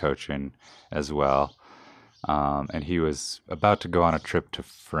started coaching as well. And he was about to go on a trip to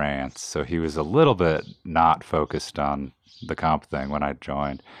France, so he was a little bit not focused on the comp thing when I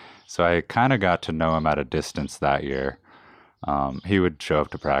joined. So I kind of got to know him at a distance that year. He would show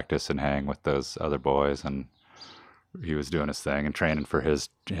up to practice and hang with those other boys, and he was doing his thing and training for his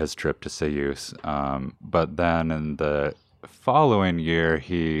trip to Sayus. But then in the following year,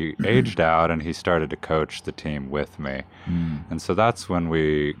 he aged out and he started to coach the team with me. And so that's when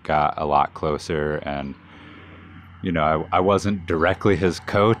we got a lot closer. And, you know, I wasn't directly his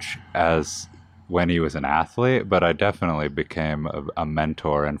coach as when he was an athlete, but I definitely became a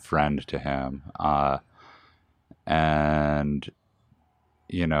mentor and friend to him. And,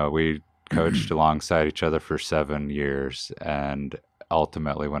 you know, we coached alongside each other for 7 years. And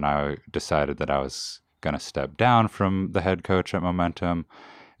ultimately, when I decided that I was going to step down from the head coach at Momentum,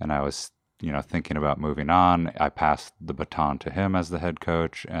 and I was, you know, thinking about moving on, I passed the baton to him as the head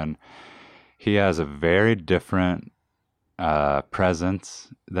coach. And he has a very different presence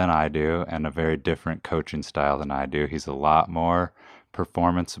than I do, and a very different coaching style than I do. He's a lot more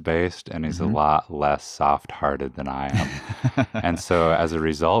performance-based, and he's a lot less soft-hearted than I am. And so as a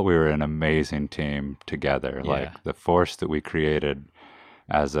result, we were an amazing team together. Yeah. Like the force that we created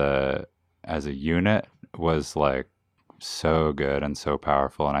as a unit was like so good and so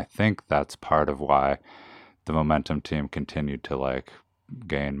powerful. And I think that's part of why the Momentum team continued to like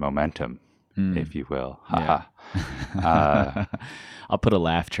gain momentum, if you will. Yeah. I'll put a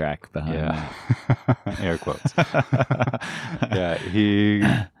laugh track behind that. Air quotes. Yeah,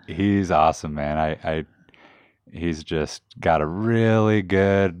 he's awesome, man. He's just got a really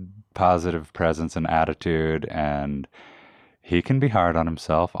good positive presence and attitude, and he can be hard on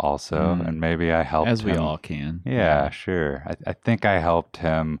himself also. And maybe I helped As we him. all can. Yeah, sure. I think I helped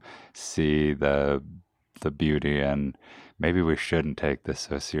him see the beauty, and maybe we shouldn't take this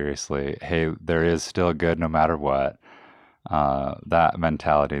so seriously. Hey, there is still good no matter what. That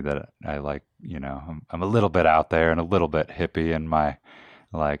mentality that I like, you know, I'm a little bit out there and a little bit hippie in my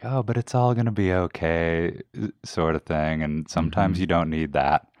like, oh, but it's all going to be okay sort of thing. And sometimes you don't need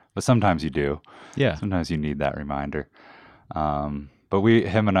that, but sometimes you do. Yeah. Sometimes you need that reminder. But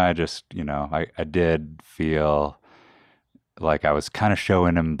him and I just, you know, I did feel like I was kind of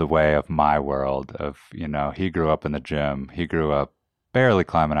showing him the way of my world of, you know, he grew up in the gym. He grew up barely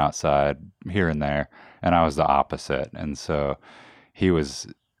climbing outside here and there, and I was the opposite. And so he was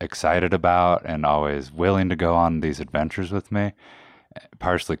excited about and always willing to go on these adventures with me,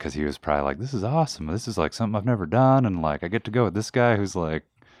 partially because he was probably like, this is awesome. This is like something I've never done. And like, I get to go with this guy who's like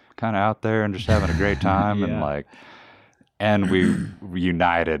kind of out there and just having a great time. And like, and we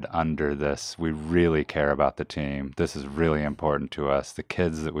united under this. We really care about the team. This is really important to us. The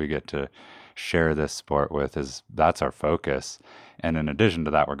kids that we get to share this sport with, that's our focus. And in addition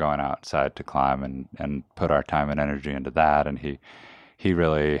to that, we're going outside to climb and put our time and energy into that. And he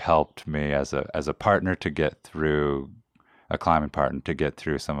really helped me as a partner to get through, a climbing partner to get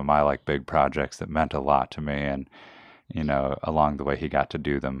through some of my like big projects that meant a lot to me. And, you know, along the way, he got to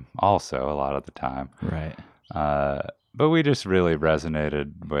do them also a lot of the time. Right. But we just really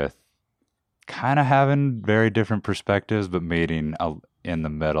resonated with kind of having very different perspectives, but meeting in the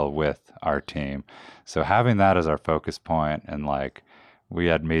middle with our team. So having that as our focus point, and like we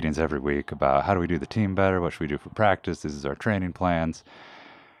had meetings every week about how do we do the team better? What should we do for practice? This is our training plans.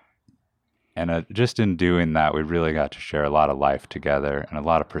 And just in doing that, we really got to share a lot of life together and a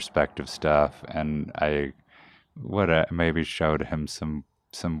lot of perspective stuff. And I maybe showed him some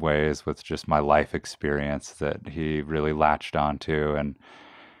ways with just my life experience that he really latched onto. And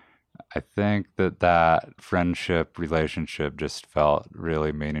I think that friendship relationship just felt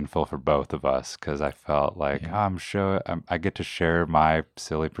really meaningful for both of us, because I felt like I get to share my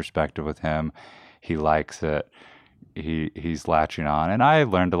silly perspective with him. He likes it. He's latching on, and I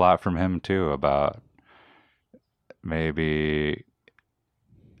learned a lot from him too about maybe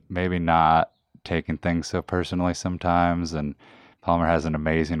not taking things so personally sometimes. And Palmer has an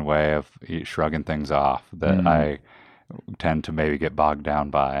amazing way of shrugging things off that I tend to maybe get bogged down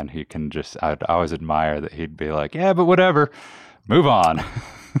by, and I'd always admire that he'd be like, yeah, but whatever, move on.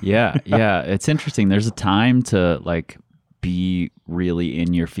 Yeah. It's interesting. There's a time to like be really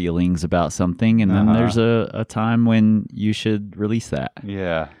in your feelings about something, and then there's a time when you should release that.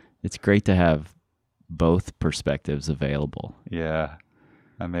 Yeah. It's great to have both perspectives available. Yeah.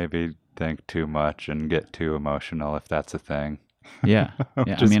 I maybe think too much and get too emotional, if that's a thing. Yeah.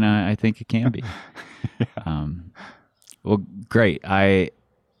 I mean, I think it can be. Yeah. Well, great.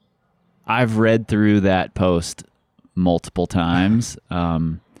 I've read through that post multiple times,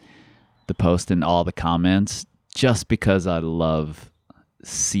 the post and all the comments, just because I love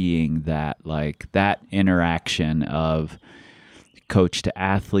seeing that, like that interaction of coach to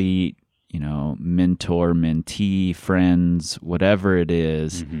athlete, you know, mentor, mentee, friends, whatever it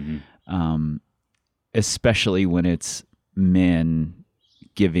is, especially when it's men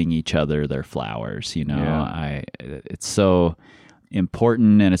giving each other their flowers. Yeah. It's so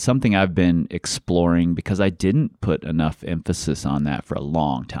important, and it's something I've been exploring because I didn't put enough emphasis on that for a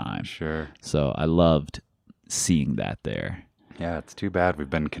long time. Sure. So I loved seeing that there. Yeah, it's too bad we've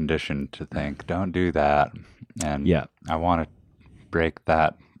been conditioned to think, don't do that. And Yeah. I want to break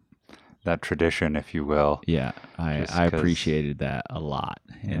that tradition, if you will. Yeah, I 'cause- appreciated that a lot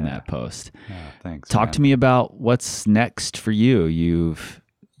in Yeah. that post. Yeah, thanks. Talk to me about what's next for you.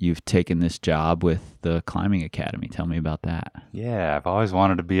 You've taken this job with the Climbing Academy. Tell me about that. Yeah, I've always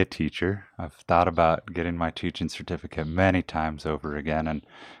wanted to be a teacher. I've thought about getting my teaching certificate many times over again. And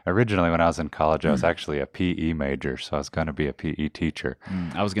originally, when I was in college, I was actually a PE major, so I was going to be a PE teacher.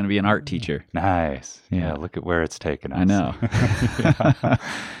 I was going to be an art teacher. Nice. Yeah. Yeah, look at where it's taken us. I know.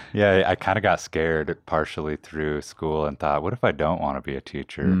 Yeah, I kind of got scared partially through school and thought, what if I don't want to be a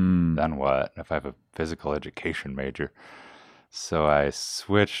teacher? Then what? If I have a physical education major? So I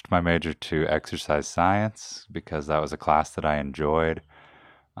switched my major to exercise science because that was a class that I enjoyed.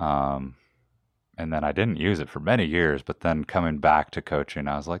 And then I didn't use it for many years, but then coming back to coaching,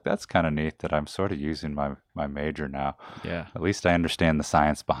 I was like, that's kind of neat that I'm sort of using my major now. Yeah. At least I understand the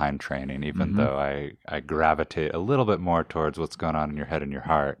science behind training, even though I gravitate a little bit more towards what's going on in your head and your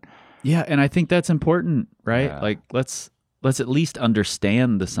heart. Yeah, and I think that's important, right? Yeah. Like let's at least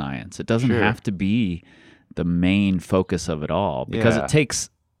understand the science. It doesn't Sure. have to be the main focus of it all, because Yeah. it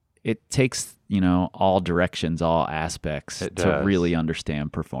takes all directions, all aspects It to does. really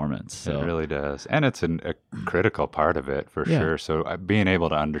understand performance. So It really does. And it's a critical part of it for Yeah. sure. So being able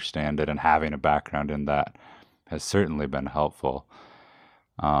to understand it and having a background in that has certainly been helpful.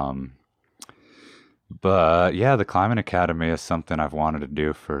 But yeah, the Climbing Academy is something I've wanted to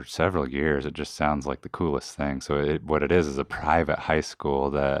do for several years. It just sounds like the coolest thing. So what it is a private high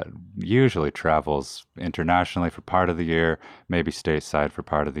school that usually travels internationally for part of the year, maybe stateside for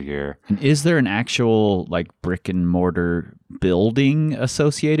part of the year. And is there an actual like brick and mortar building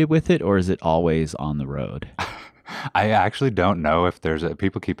associated with it, or is it always on the road? I actually don't know if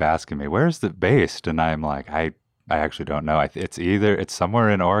people keep asking me, where's it based? And I'm like, I actually don't know. It's somewhere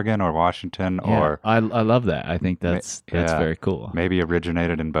in Oregon or Washington, or I love that. I think that's yeah. very cool. maybe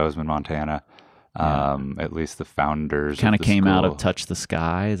originated in Bozeman, Montana. At least the founders Kind of the came out of school. Touch the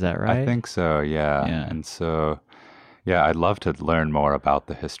Sky, is that right? I think so, yeah. Yeah. And so, yeah, I'd love to learn more about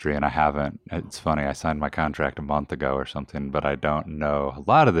the history, and I haven't. It's funny, I signed my contract a month ago or something, but I don't know a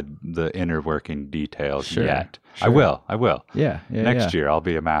lot of the inner working details Sure, yet. sure. I will. Yeah. Next year, I'll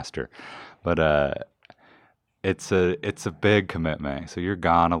be a master. But it's a big commitment. So you're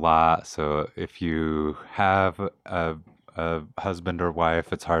gone a lot. So if you have a husband or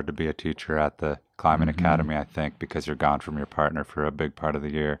wife, it's hard to be a teacher at the Climbing Academy, I think, because you're gone from your partner for a big part of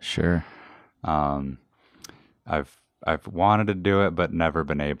the year. Sure. I've wanted to do it, but never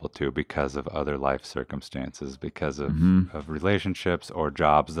been able to because of other life circumstances, because of relationships or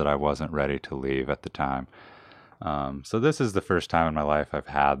jobs that I wasn't ready to leave at the time. So this is the first time in my life I've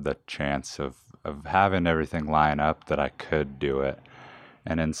had the chance of having everything line up that I could do it.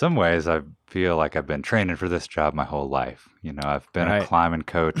 And in some ways, I feel like I've been training for this job my whole life. I've been Right. a climbing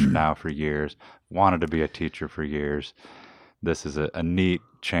coach now for years, wanted to be a teacher for years. This is a neat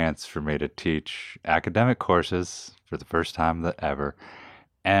chance for me to teach academic courses for the first time ever,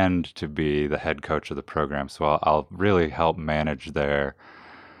 and to be the head coach of the program. So I'll really help manage the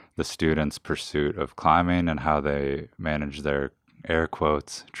students' pursuit of climbing and how they manage their air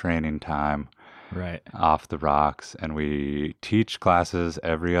quotes training time Right. off the rocks. And we teach classes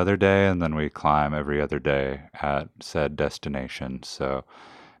every other day, and then we climb every other day at said destination. So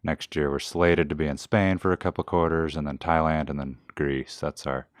next year we're slated to be in Spain for a couple quarters, and then Thailand, and then Greece. That's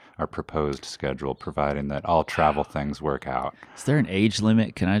our proposed schedule, providing that all travel things work out. Is there an age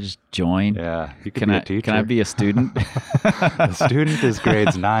limit? Can I just join? Yeah, you could Can be I a teacher. can I be a student? The student is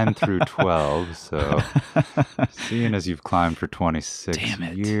grades 9 through 12, so seeing as you've climbed for 26 Damn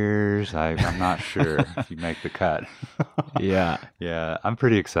it. years, I'm not sure if you make the cut. Yeah. Yeah, I'm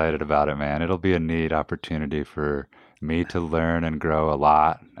pretty excited about it, man. It'll be a neat opportunity for me to learn and grow a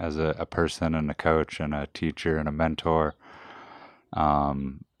lot as a person and a coach and a teacher and a mentor.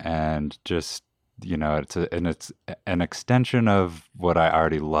 And just, it's an extension of what I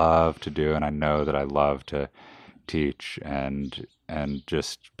already love to do, and I know that I love to teach and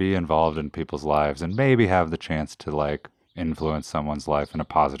just be involved in people's lives and maybe have the chance to influence someone's life in a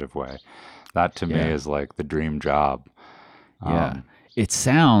positive way. That to me Yeah. is like the dream job. Yeah. It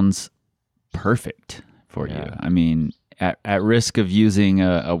sounds perfect for you. Yeah. I mean, at risk of using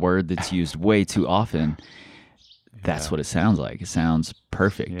a word that's used way too often, that's what it sounds like. It sounds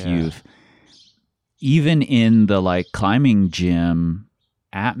perfect. Yeah. Even in the climbing gym,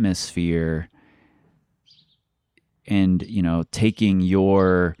 atmosphere and, you know, taking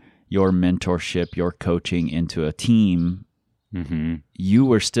your mentorship, your coaching into a team, you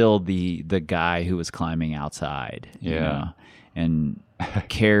were still the guy who was climbing outside, you know, and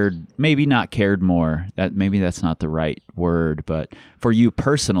maybe not cared more. Maybe that's not the right word, but for you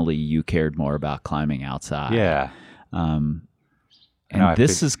personally, you cared more about climbing outside. Yeah. And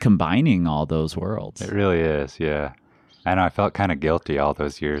this is combining all those worlds. It really is, yeah. I know I felt kind of guilty all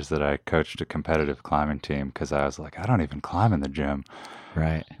those years that I coached a competitive climbing team because I was like, I don't even climb in the gym.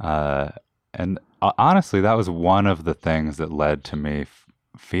 Right. And honestly, that was one of the things that led to me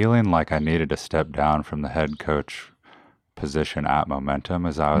feeling like I needed to step down from the head coach position at Momentum,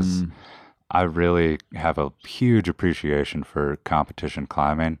 as I really have a huge appreciation for competition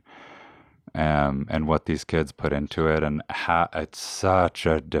climbing. And what these kids put into it, and it's such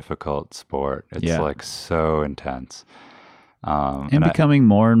a difficult sport. It's like so intense. And becoming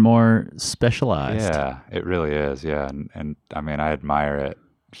more and more specialized. Yeah, it really is. Yeah. And I mean, I admire it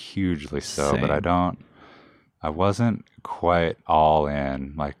hugely so, Same. but I wasn't quite all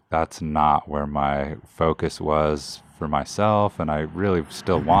in. Like, that's not where my focus was for myself. And I really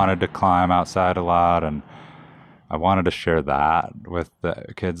still wanted to climb outside a lot. And I wanted to share that with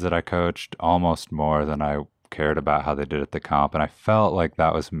the kids that I coached almost more than I cared about how they did at the comp. And I felt like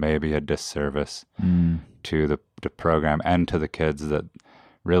that was maybe a disservice to the program and to the kids that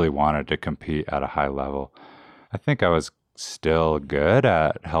really wanted to compete at a high level. I think I was still good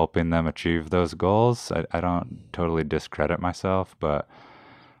at helping them achieve those goals. I don't totally discredit myself, but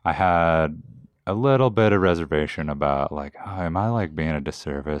I had a little bit of reservation about like, oh, am I like being a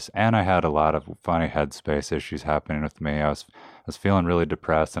disservice? And I had a lot of funny headspace issues happening with me. I was feeling really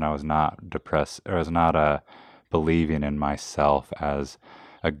depressed, and I was not depressed, or I was not believing in myself as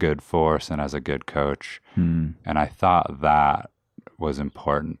a good force and as a good coach. And I thought that was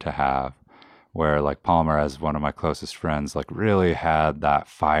important to have, where like Palmer, as one of my closest friends, like really had that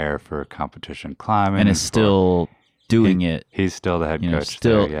fire for competition climbing. And is still doing it. He's still the head coach.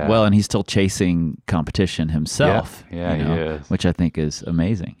 Still, there, yeah. well, and he's still chasing competition himself. Yeah, you know, he is. Which I think is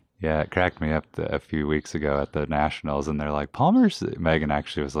amazing. Yeah, it cracked me up a few weeks ago at the Nationals, and they're like, Megan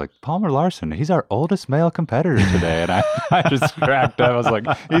actually was like, Palmer Larson, he's our oldest male competitor today. And I just cracked up. I was like,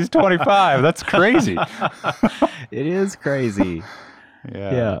 he's 25. That's crazy. It is crazy.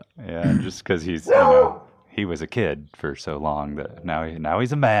 Yeah. And just because he's, you know, he was a kid for so long that now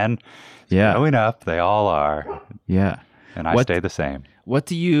he's a man. He's growing up. They all are. Yeah. And I stay the same. What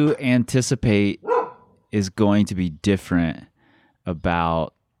do you anticipate is going to be different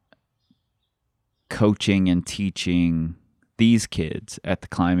about coaching and teaching these kids at the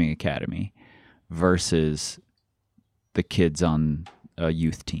climbing academy versus the kids on a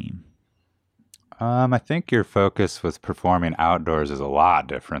youth team? I think your focus with performing outdoors is a lot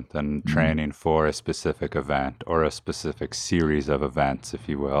different than training for a specific event or a specific series of events, if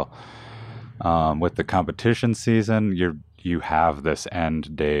you will. With the competition season, you have this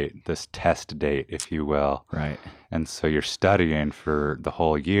end date, this test date, if you will. Right. And so you're studying for the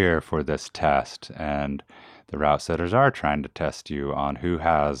whole year for this test, and the route setters are trying to test you on who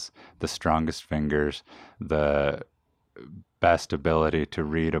has the strongest fingers, the best ability to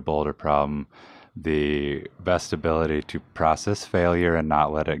read a boulder problem, the best ability to process failure and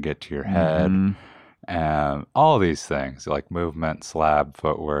not let it get to your head, and all these things like movement, slab,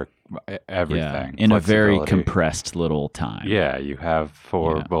 footwork, everything. In a very compressed little time. Yeah, you have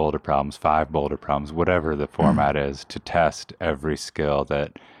 4 boulder problems, 5 boulder problems, whatever the format is, to test every skill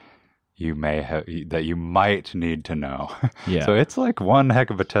that you might need to know. Yeah. So it's like one heck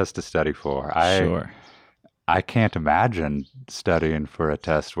of a test to study for. Sure. I can't imagine studying for a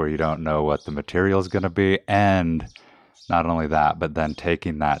test where you don't know what the material is going to be, and not only that, but then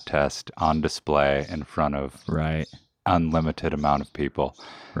taking that test on display in front of unlimited amount of people.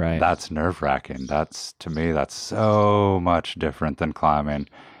 Right. That's nerve-wracking. To me, that's so much different than climbing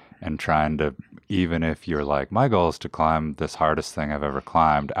and trying to, even if you're like, my goal is to climb this hardest thing I've ever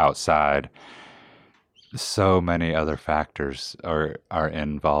climbed outside, so many other factors are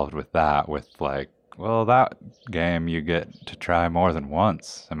involved with that, with like, well, that game you get to try more than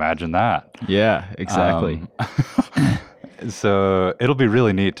once. Imagine that. Yeah, exactly. So it'll be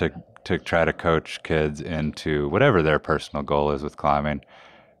really neat to try to coach kids into whatever their personal goal is with climbing,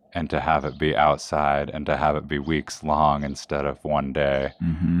 and to have it be outside, and to have it be weeks long instead of one day,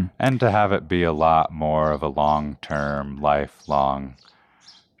 and to have it be a lot more of a long-term, lifelong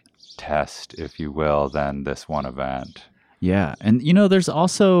test, if you will, than this one event. Yeah. And, you know, there's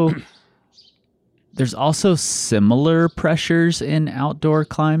there's also similar pressures in outdoor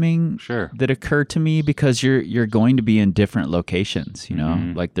climbing Sure. that occur to me because you're going to be in different locations, you know?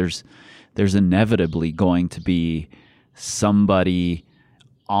 Mm-hmm. Like there's inevitably going to be somebody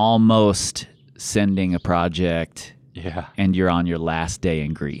almost sending a project Yeah. and you're on your last day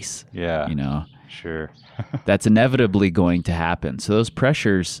in Greece. Yeah. You know? Sure. That's inevitably going to happen. So those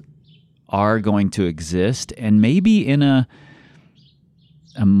pressures are going to exist, and maybe in a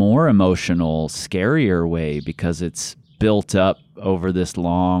more emotional, scarier way because it's built up over this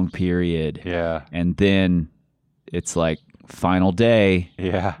long period. Yeah. And then it's like final day,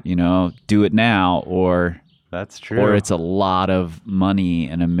 Yeah. you know, do it now, or That's true. or it's a lot of money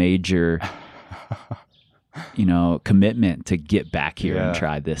and a major you know, commitment to get back here and Yeah.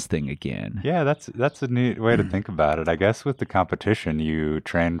 try this thing again. Yeah, that's a neat way to think about it. I guess with the competition, you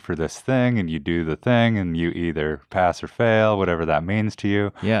train for this thing and you do the thing and you either pass or fail, whatever that means to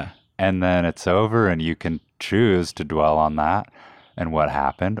you. Yeah. And then it's over and you can choose to dwell on that and what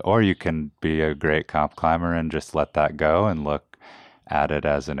happened, or you can be a great comp climber and just let that go and look at it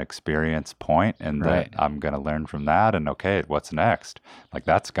as an experience point and Right. that I'm going to learn from that and okay, what's next? Like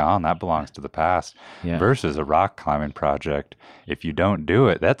that's gone, that belongs to the past. Yeah. Versus a rock climbing project, if you don't do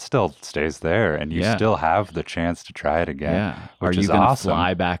it, that still stays there and you Yeah. still have the chance to try it again. Yeah. Are Which you is going to awesome.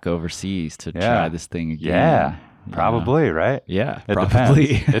 fly back overseas to Yeah. try this thing again? Yeah, You know? probably, right? Yeah, It probably.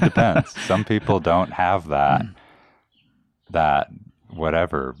 depends. It depends. Some people don't have that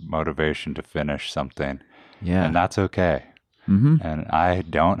whatever motivation to finish something, Yeah. and that's okay. Mm-hmm. And I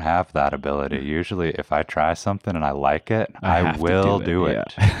don't have that ability. Usually, if I try something and I like it, I I have to will do do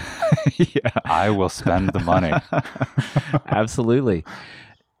it, it. Yeah. I will spend the money. Absolutely.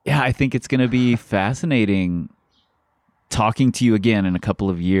 Yeah, I think it's going to be fascinating talking to you again in a couple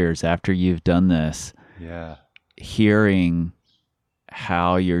of years after you've done this, Yeah. hearing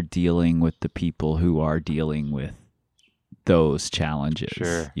how you're dealing with the people who are dealing with those challenges,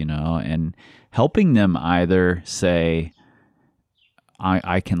 Sure. you know, and helping them either say,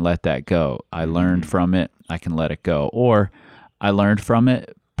 I can let that go. I learned from it. I can let it go. Or I learned from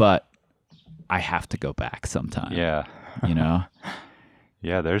it, but I have to go back sometime. Yeah. You know?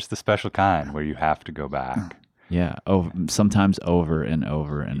 Yeah, there's the special kind where you have to go back. Yeah. Sometimes over and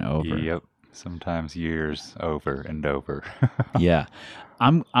over and over. Yep. Sometimes years over and over. Yeah.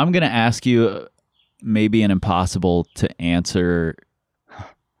 I'm going to ask you maybe an impossible to answer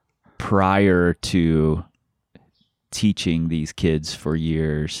prior to teaching these kids for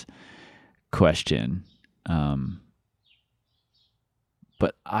years question.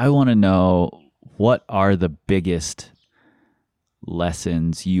 But I want to know, what are the biggest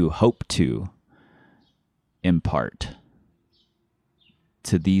lessons you hope to impart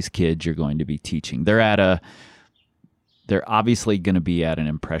to these kids you're going to be teaching? They're obviously going to be at an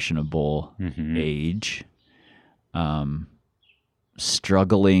impressionable age,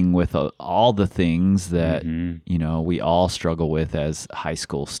 struggling with all the things that you know we all struggle with as high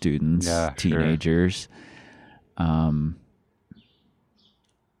school students, teenagers,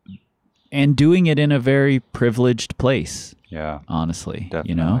 and doing it in a very privileged place. Yeah, honestly, definitely.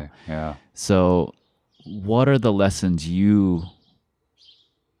 You know. Yeah. So, what are the lessons you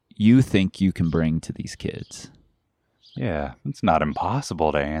think you can bring to these kids? Yeah, it's not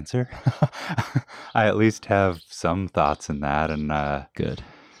impossible to answer. I at least have some thoughts in that. And Good.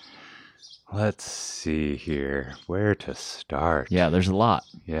 Let's see here. Where to start? Yeah, there's a lot.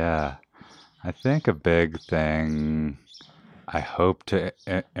 Yeah. I think a big thing I hope to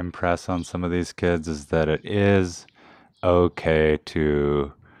impress on some of these kids is that it is okay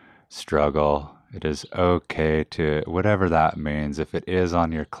to struggle. It is okay to, whatever that means, if it is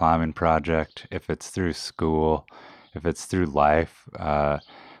on your climbing project, if it's through school, if it's through life.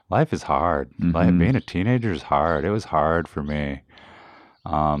 Life is hard. Like, being a teenager is hard. It was hard for me.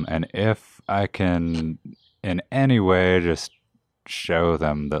 And if I can in any way just show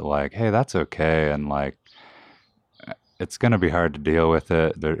them that, like, hey, that's okay, and like, it's going to be hard to deal with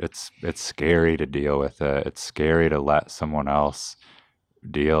it. It's scary to deal with it. It's scary to let someone else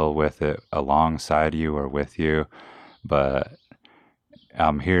deal with it alongside you or with you. But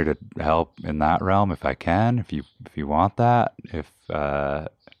I'm here to help in that realm if I can, if you want that. If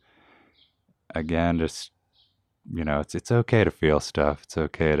again, just, you know, it's okay to feel stuff. It's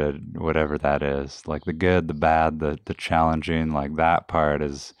okay to whatever that is, like the good, the bad, the challenging, like that part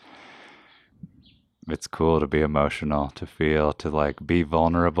is, it's cool to be emotional, to feel, to like be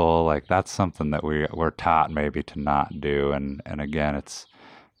vulnerable. Like that's something that we're taught maybe to not do. And again, it's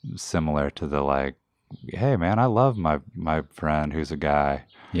similar to the like, hey man, I love my friend who's a guy.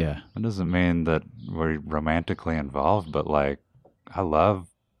 Yeah. It doesn't mean that we're romantically involved, but like, I love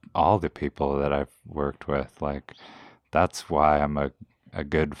all the people that I've worked with. Like, that's why I'm a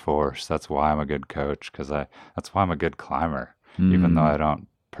good force. That's why I'm a good coach, because that's why I'm a good climber. Even though I don't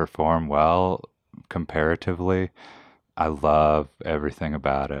perform well comparatively, I love everything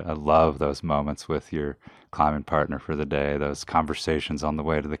about it. I love those moments with your climbing partner for the day, those conversations on the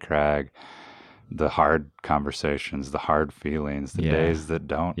way to the crag, the hard conversations, the hard feelings, the days that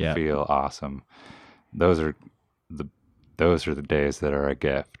don't feel awesome. Those are the days that are a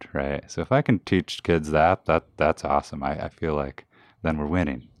gift, right? So if I can teach kids that's awesome. I feel like then we're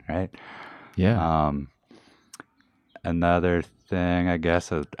winning, right? Yeah. Another thing, I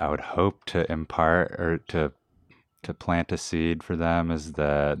guess, I would hope to impart or to plant a seed for them is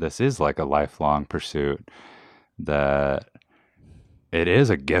that this is like a lifelong pursuit, that it is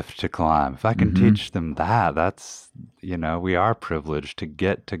a gift to climb. If I can teach them that's, we are privileged to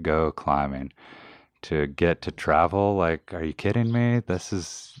get to go climbing, to get to travel. Like, are you kidding me? This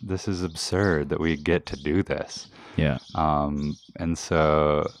is absurd that we get to do this. Yeah. And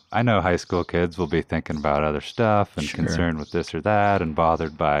so I know high school kids will be thinking about other stuff and concerned with this or that and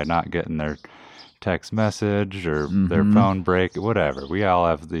bothered by not getting their text message or their phone break, whatever. We all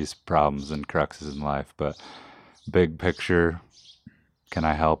have these problems and cruxes in life, but big picture, can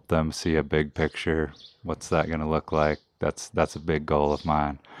I help them see a big picture? What's that going to look like? That's a big goal of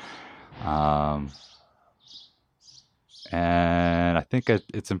mine. And I think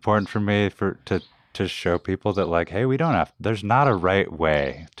it's important for me to show people that, like, hey, there's not a right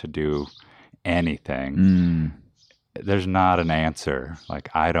way to do anything. There's not an answer. Like,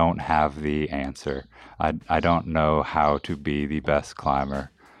 I don't have the answer. I don't know how to be the best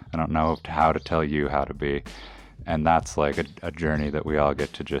climber. I don't know how to tell you how to be. And that's like a journey that we all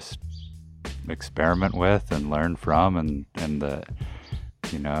get to just experiment with and learn from. And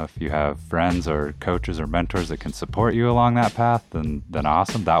if you have friends or coaches or mentors that can support you along that path, then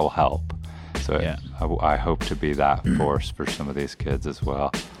awesome, that will help. So I hope to be that force for some of these kids as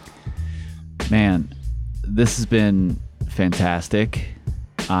well. Man, this has been fantastic.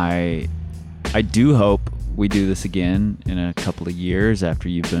 I do hope we do this again in a couple of years after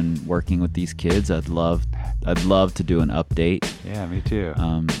you've been working with these kids. I'd love to do an update. Yeah, me too.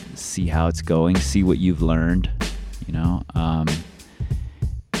 See how it's going, see what you've learned,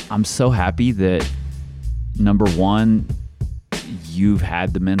 I'm so happy that, number one, you've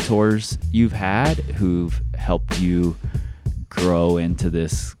had the mentors you've had who've helped you grow into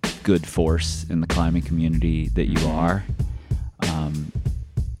this good force in the climbing community that you are.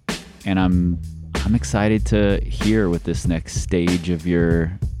 And I'm excited to hear what this next stage of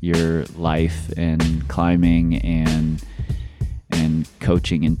your life and climbing and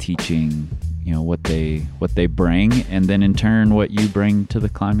coaching and teaching, what they bring, and then in turn what you bring to the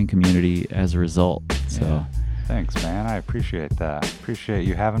climbing community as a result. So yeah. Thanks, man. I appreciate that. Appreciate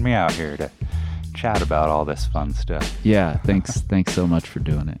you having me out here to chat about all this fun stuff. Yeah, thanks so much for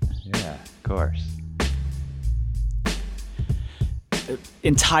doing it. Yeah, of course.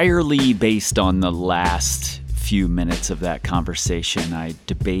 Entirely based on the last few minutes of that conversation, I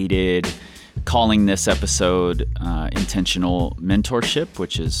debated calling this episode Intentional Mentorship,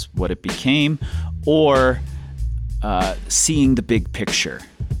 which is what it became, or Seeing the Big Picture,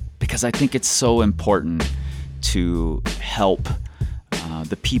 because I think it's so important to help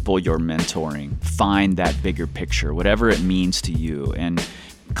the people you're mentoring find that bigger picture, whatever it means to you. And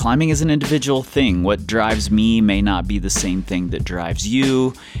climbing is an individual thing. What drives me may not be the same thing that drives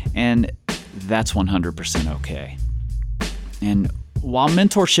you, and that's 100% okay. And while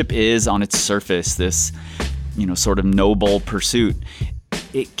mentorship is on its surface this, sort of noble pursuit,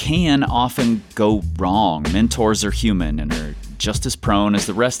 it can often go wrong. Mentors are human and are just as prone as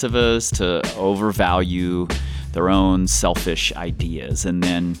the rest of us to overvalue their own selfish ideas and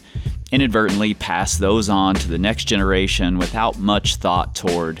then inadvertently pass those on to the next generation without much thought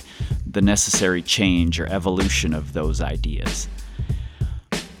toward the necessary change or evolution of those ideas.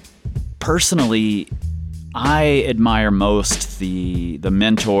 Personally, I admire most the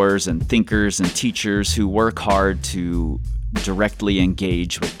mentors and thinkers and teachers who work hard to directly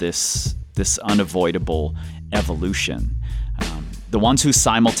engage with this unavoidable evolution. The ones who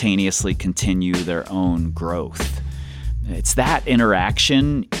simultaneously continue their own growth. It's that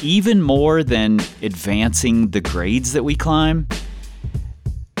interaction, even more than advancing the grades that we climb,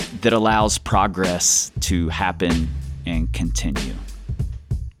 that allows progress to happen and continue.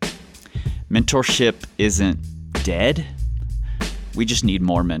 Mentorship isn't dead. We just need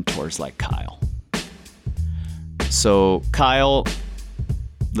more mentors like Kyle. So, Kyle,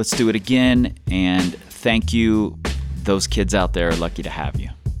 let's do it again, and thank you. Those kids out there are lucky to have you.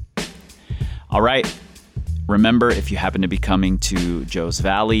 All right. Remember, if you happen to be coming to Joe's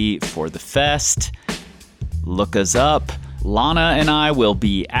Valley for the fest, look us up. Lana and I will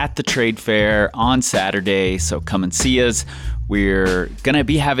be at the trade fair on Saturday, so come and see us. We're going to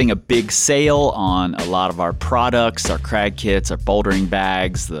be having a big sale on a lot of our products, our crag kits, our bouldering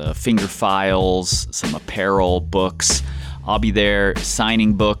bags, the finger files, some apparel, books. I'll be there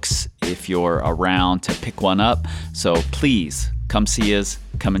signing books if you're around to pick one up. So please come see us,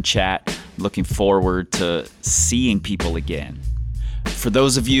 come and chat. Looking forward to seeing people again. For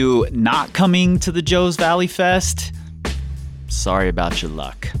those of you not coming to the Joe's Valley Fest, sorry about your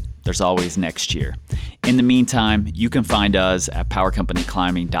luck. There's always next year. In the meantime, you can find us at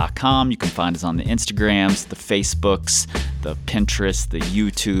powercompanyclimbing.com. You can find us on the Instagrams, the Facebooks, the Pinterest, the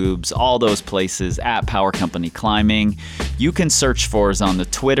YouTubes, all those places at Power Company Climbing. You can search for us on the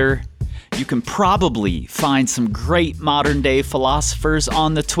Twitter. You can probably find some great modern day philosophers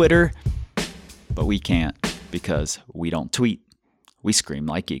on the Twitter, but we can't because we don't tweet. We scream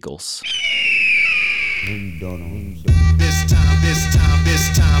like eagles. Maybe don't know. This time, this time, this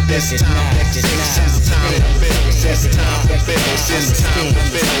time, this time, this time, this time, this time,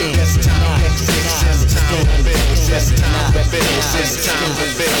 this time, power, this time to build power, this time to build power, this time to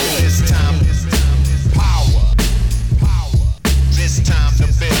build power. This time to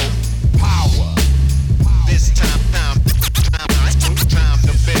build power. This time to build power. This time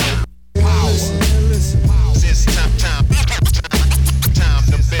to build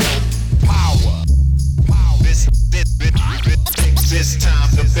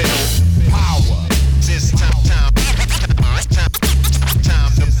power. This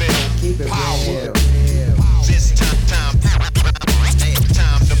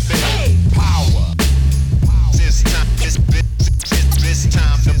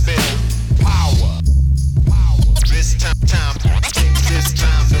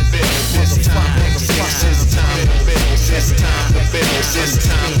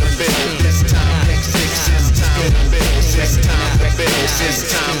time to build power. This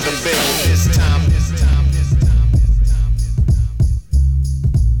time to build. This time to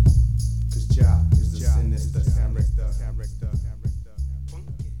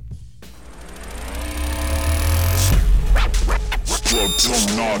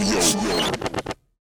Audio.